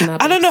back.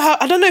 I don't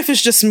know if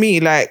it's just me,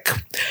 like.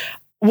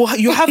 Well,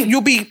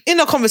 you'll be in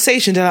a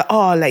conversation. They're like,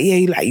 oh, like yeah,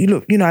 you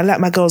look, I like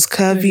my girls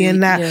curvy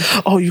and that.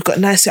 Yeah. Oh, you got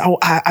nice.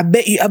 I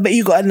bet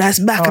you got a nice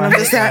back. And I'm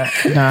just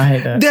like, no, I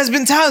hate that. There's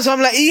been times where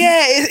I'm like,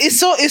 yeah,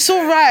 it's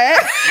all right.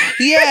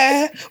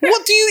 Yeah.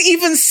 What do you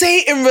even say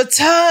in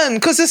return?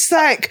 Because it's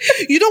like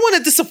you don't want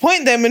to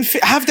disappoint them and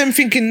have them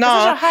thinking,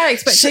 nah. That's a high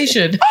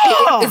expectation.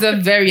 It's a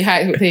very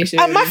high expectation.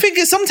 And my thing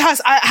is sometimes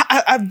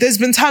I there's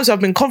been times where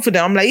I've been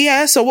confident. I'm like,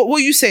 yeah. So what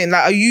are you saying?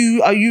 Like, are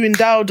you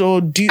endowed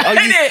or are you?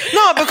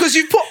 No, because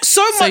you put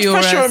so much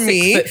pressure on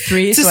me.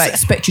 6'3", so I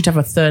expect you to have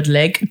a third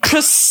leg.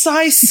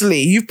 Precisely.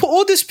 You put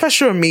all this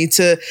pressure on me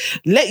to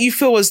let you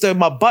feel as though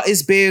my butt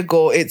is big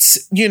or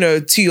it's,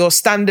 to your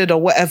standard or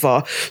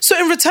whatever. So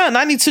in return,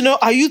 I need to know,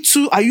 are you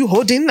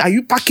holding? Are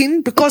you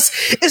packing? Because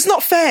it's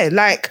not fair.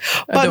 Like,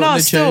 but no,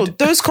 still,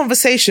 those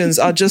conversations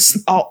are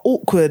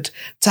awkward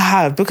to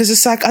have because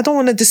it's like, I don't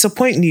want to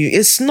disappoint you.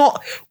 It's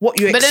not what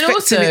you're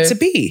expecting it to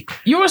be.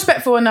 You're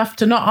respectful enough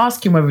to not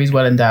ask him whether he's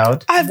well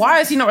endowed. Why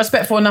is he not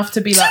respectful enough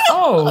to be like,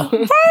 oh,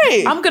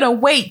 right. I'm going to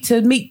wait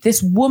to meet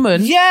this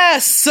woman.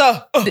 Yes.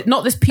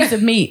 Not this piece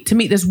of meat, to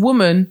meet this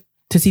woman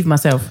to see for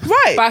myself.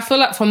 Right. But I feel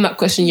like from that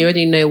question, you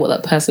already know what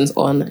that person's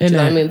on. Do you know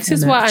what I mean? This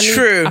is why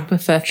I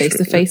prefer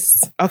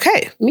face-to-face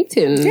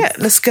meetings. Yeah,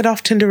 let's get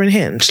off Tinder and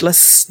Hinge.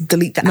 Let's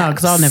delete that. No,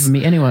 because I'll never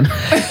meet anyone.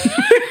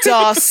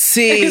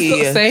 Darcy.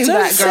 Don't say that,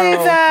 girl. Say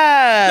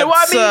that. No,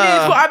 what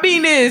I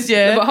mean is,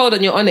 yeah. No, but hold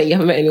on, you're on it. You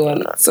haven't met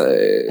anyone. So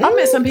I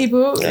met some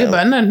people,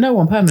 but no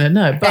one permanent.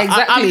 No, but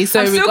exactly. I'm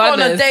still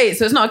going on dates.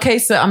 So it's not a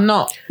case that I'm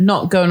not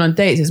going on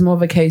dates. It's more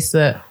of a case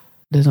that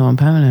there's no one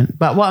permanent.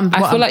 But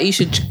I feel like you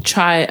should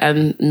try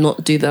and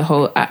not do the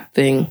whole app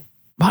thing.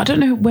 But I don't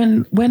know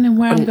when and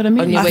where I'm going to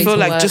meet. I feel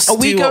like just are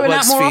we going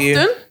out more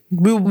often?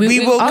 We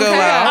will go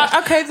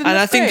out. Okay, then and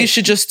I think you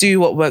should just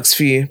do what works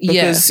for you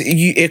because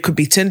it could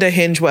be Tinder,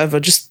 Hinge, whatever.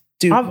 Just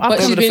do.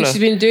 But she's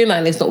been doing that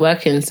and it's not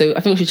working. So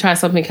I think we should try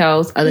something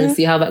else and then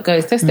see how that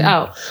goes. Test it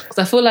out because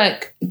I feel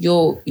like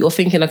you're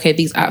thinking, okay,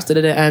 these apps,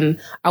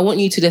 and I want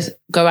you to just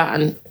go out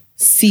and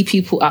see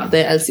people out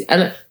there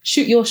and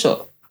shoot your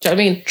shot. Do you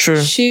know what I mean? True.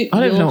 I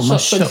don't even know what my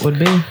shot would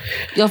be.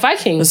 Your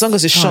Vikings. As long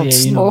as it's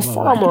shots. Or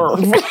farmer.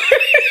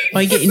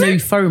 I get no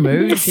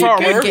FOMO.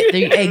 Go get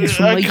the eggs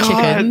from my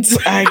chickens.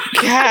 I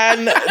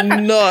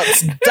cannot.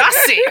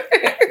 That's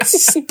it.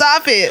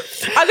 Stop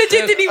it. I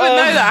legit didn't even know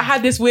that I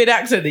had this weird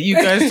accent that you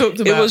guys talked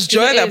about. It was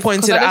Joy that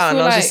pointed it out,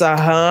 and I was just like,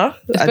 huh?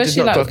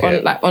 Especially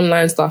like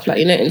online stuff, like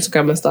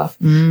Instagram and stuff.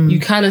 You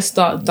kind of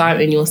start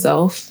doubting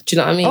yourself. Do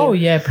you know what I mean? Oh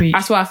yeah, preach.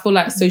 That's why I feel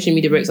like social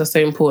media breaks are so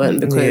important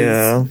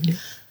because.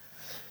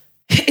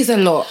 It's a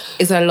lot,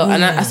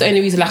 and that's the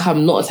only reason. Like,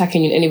 I'm not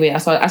attacking you in any way.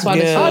 That's why I just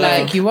feel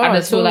like you are. I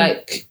just feel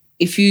like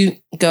if you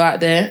go out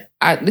there,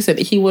 listen.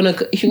 If you wanna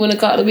go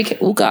out on the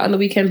weekend, we'll go out on the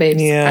weekend,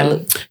 babes. Yeah. Do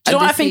you know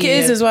what I think it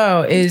is as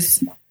well?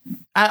 Is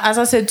as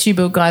I said to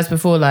you guys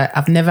before, like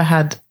I've never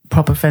had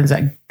proper friends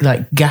that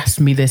like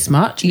gassed me this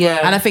much. Yeah.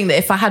 And I think that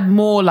if I had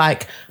more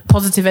like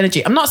positive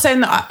energy, I'm not saying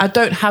that I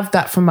don't have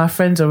that from my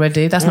friends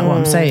already. That's not what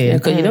I'm saying.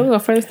 Because you know your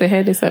friends, they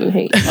hear this and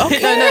hate. Okay.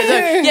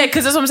 No. Yeah,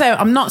 because that's what I'm saying.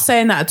 I'm not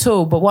saying that at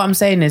all. But what I'm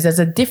saying is there's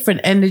a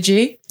different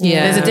energy.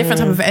 Yeah. There's a different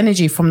type of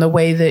energy from the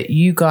way that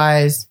you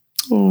guys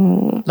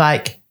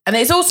like. And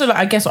it's also like,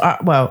 I guess,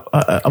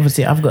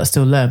 obviously I've got to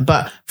still learn,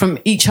 but from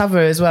each other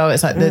as well,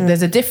 it's like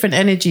there's a different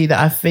energy that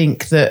I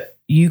think that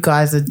you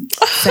guys are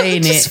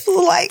saying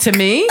to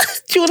me.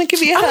 Do you want to give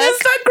me a hug? I'm going to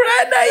start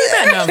crying now.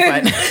 No, I'm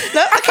fine.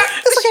 No, okay.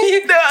 It's okay.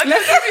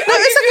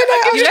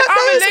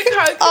 It's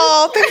okay.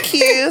 Oh, thank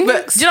you.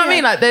 But do you know what I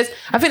mean? Like,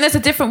 I think there's a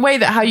different way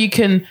that how you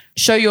can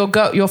show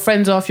your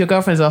friends off, your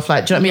girlfriends off.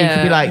 Like, do you know what I mean? You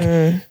could be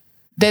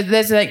like,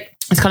 there's like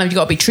it's kind of, you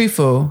got to be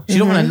truthful. You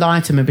don't want to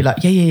lie to them and be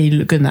like, yeah, you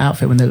look good in the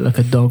outfit when they look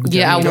like a dog.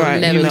 Yeah, I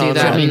would never do that.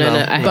 exactly. No,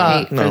 I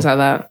hate friends like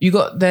that. You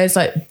got,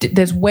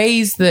 there's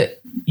ways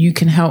that you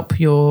can help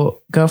your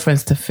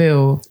girlfriends to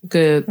feel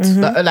good.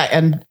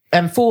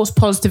 And force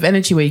positive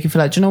energy where you can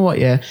feel like, do you know what?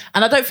 Yeah.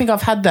 And I don't think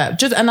I've had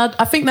that.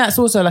 I think that's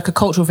also like a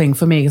cultural thing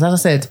for me. Because as I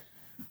said,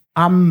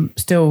 I'm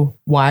still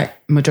white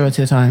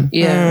majority of the time.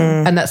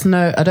 Yeah. And that's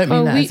I don't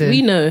mean that as in...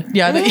 We know.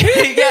 Yeah,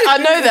 I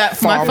know that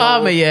from my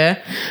farmer,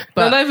 yeah.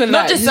 But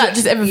not just that,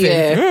 just everything.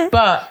 Yeah.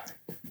 But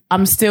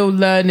I'm still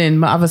learning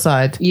my other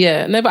side.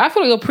 Yeah. No, but I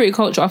feel like you're pretty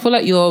cultural. I feel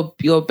like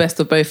you're best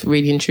of both,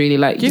 really and truly.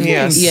 Like,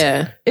 yes.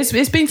 Yeah.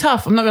 It's been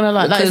tough. I'm not going to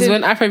lie. Because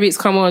when Afrobeats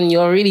come on,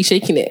 you're really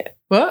shaking it.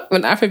 What?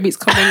 When Afrobeats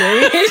come on,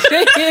 you're really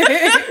shaking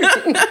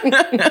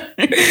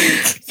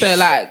it. So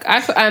like,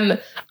 I feel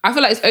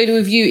like it's only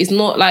with you. It's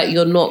not like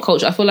you're not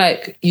culture. I feel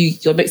like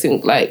you're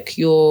mixing like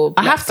your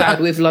black side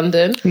with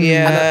London.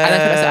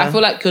 Yeah, I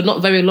feel like you're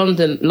not very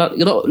London.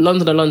 You're not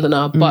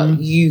Londoner, but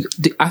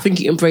I think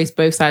you embrace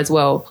both sides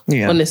well.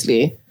 Yeah.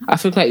 Honestly, I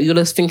feel like you're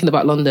just thinking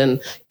about London.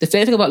 The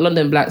same thing about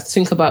London blacks.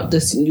 Think about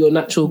this, your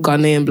natural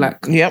Ghanaian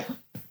black. Yep.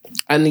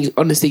 And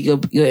honestly, you're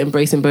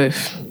embracing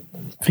both.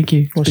 Thank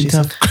you. It's been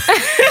tough.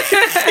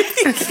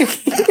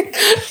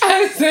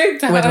 I'm so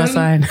tired. Where's my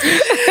sign?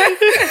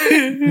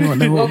 You want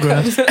the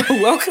autograph?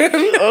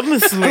 Welcome.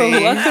 Honestly.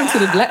 Welcome to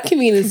the black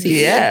community.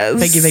 Yes.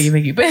 Thank you.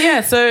 But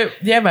yeah, so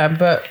yeah, man.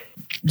 But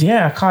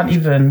yeah, I can't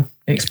even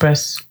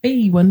express.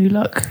 Hey, one new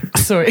luck.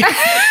 Sorry.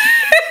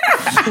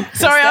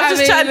 Sorry, I was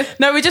just trying.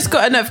 No, we just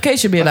got a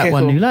notification being like,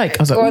 one new like.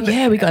 I was like, oh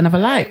yeah, we got another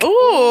like.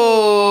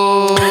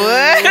 Oh,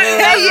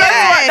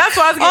 yeah. That's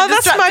why I was getting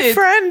distracted. That's my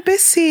friend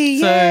Bissy.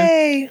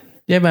 Yay.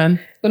 Yeah, man.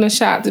 Gonna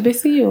shout out to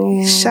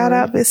Bissy. Shout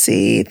out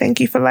Bissy. Thank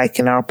you for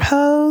liking our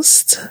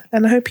post.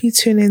 And I hope you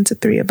tune into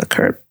 3 of the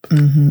Curb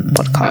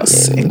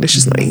podcasts. English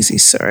is not easy,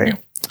 sorry.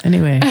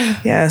 Anyway.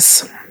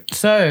 Yes.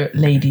 So,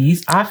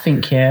 ladies, I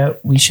think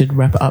we should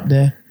wrap it up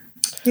there.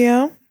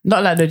 Yeah.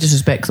 Not like no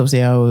disrespect, because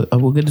obviously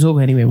we're going to talk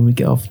anyway when we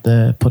get off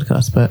the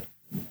podcast, but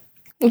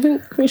I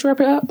think we should wrap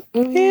it up.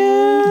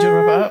 Yeah. Do you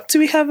wrap it up? Do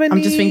we have any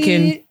I'm just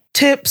thinking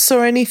tips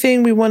or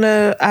anything we want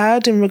to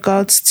add in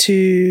regards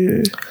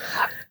to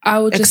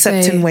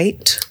accepting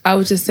weight? I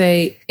would just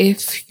say,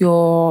 if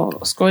you're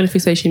scrolling through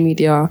social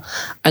media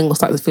and you're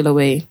starting to feel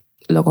away,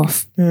 log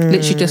off.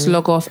 Literally just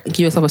log off and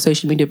give yourself a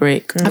social media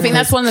break. I think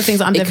that's one of the things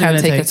that I'm definitely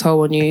It can take a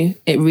toll on you.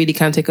 It really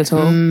can take a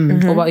toll.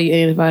 What about you?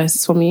 Any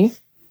advice from you?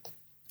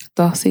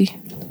 Darcy?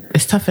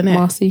 It's tough, innit?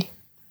 Marcy?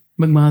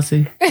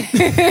 McMarcy.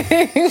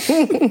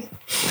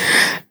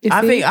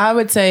 I think I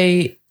would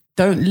say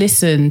don't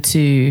listen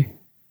to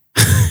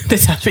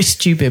this sounds really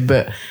stupid,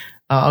 but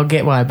I'll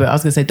get why. But I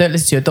was going to say don't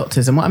listen to your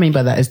doctors. And what I mean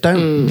by that is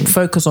don't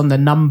focus on the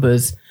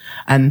numbers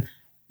and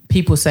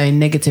people saying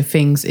negative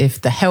things.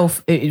 If the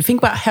health, think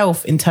about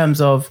health in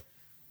terms of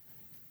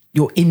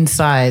your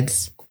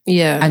insides.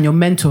 Yeah. And your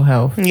mental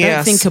health.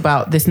 Yes. Don't think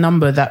about this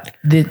number that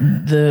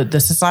the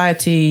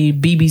society,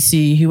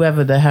 BBC,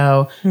 whoever the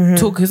hell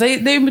talk, because they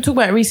talk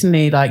about it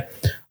recently, like,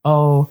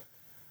 because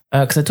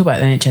I talk about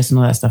the NHS and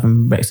all that stuff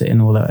and Brexit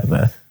and all that,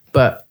 whatever.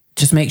 But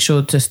just make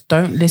sure, just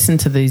don't listen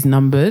to these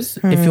numbers.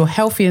 If you're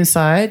healthy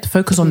inside,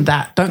 focus on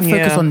that. Don't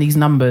focus on these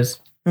numbers.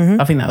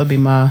 I think that would be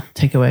my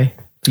takeaway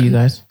for you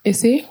guys.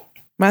 Is he?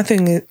 My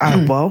thing is,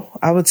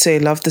 I would say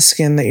love the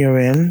skin that you're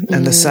in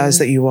and the size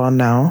that you are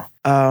now.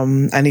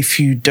 And if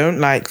you don't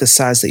like the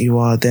size that you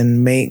are,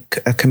 then make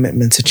a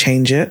commitment to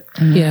change it.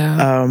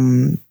 Yeah.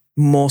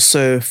 More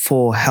so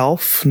for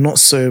health, not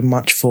so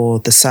much for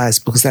the size,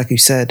 because like you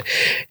said,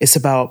 it's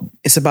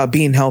about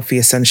being healthy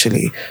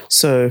essentially.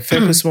 So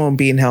focus more on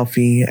being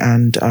healthy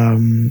and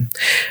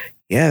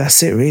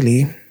that's it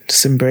really.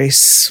 Just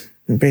embrace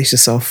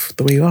yourself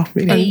the way you are,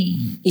 really.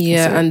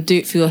 And do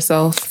it for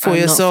yourself. For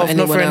yourself,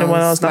 not for anyone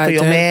else, not for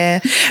your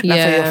man, not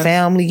for your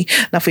family,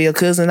 not for your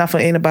cousin, not for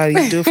anybody.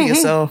 Do it for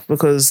yourself,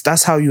 because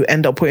that's how you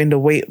end up putting the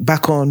weight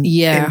back on.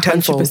 Yeah, in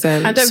tenfold.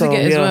 100%. And don't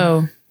forget as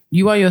well,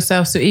 you are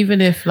yourself. So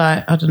even if,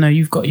 like, I don't know,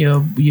 you've got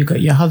your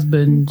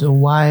husband or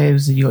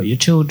wives, you got your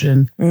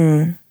children,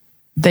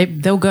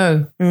 they'll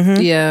go.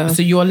 Yeah.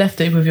 So you're left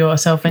with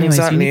yourself anyway.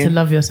 Exactly. So you need to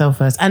love yourself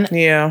first. And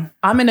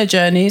I'm in a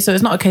journey, so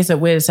it's not a case that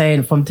we're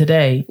saying from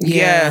today,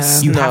 you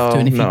have to,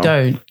 and if you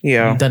don't,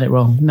 you've done it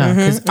wrong. No,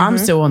 because I'm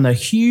still on a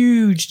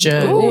huge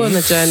journey. All on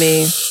the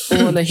journey.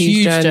 All on a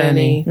huge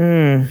journey.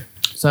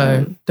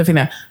 So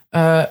definitely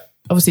that.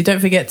 Obviously, don't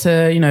forget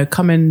to,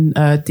 come and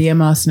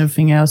DM us and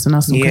everything else and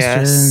ask some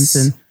questions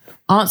and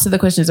answer the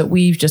questions that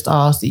we've just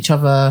asked each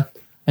other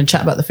and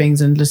chat about the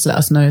things and just let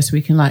us know so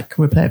we can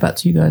replay it back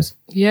to you guys.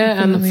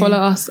 Yeah, and follow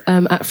us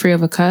at 3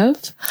 of a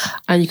Curve.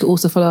 And you can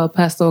also follow our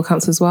personal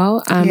accounts as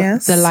well.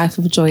 The Life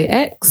of Joy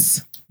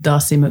X.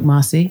 Darcy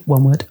McMarcy,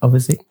 one word,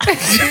 obviously.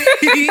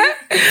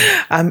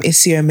 I'm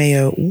Isio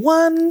Mayo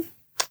 1.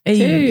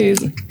 Hey.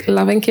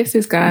 Love and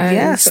kisses, guys.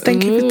 Yes,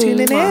 thank you for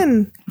tuning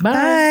in.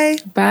 Bye.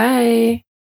 Bye.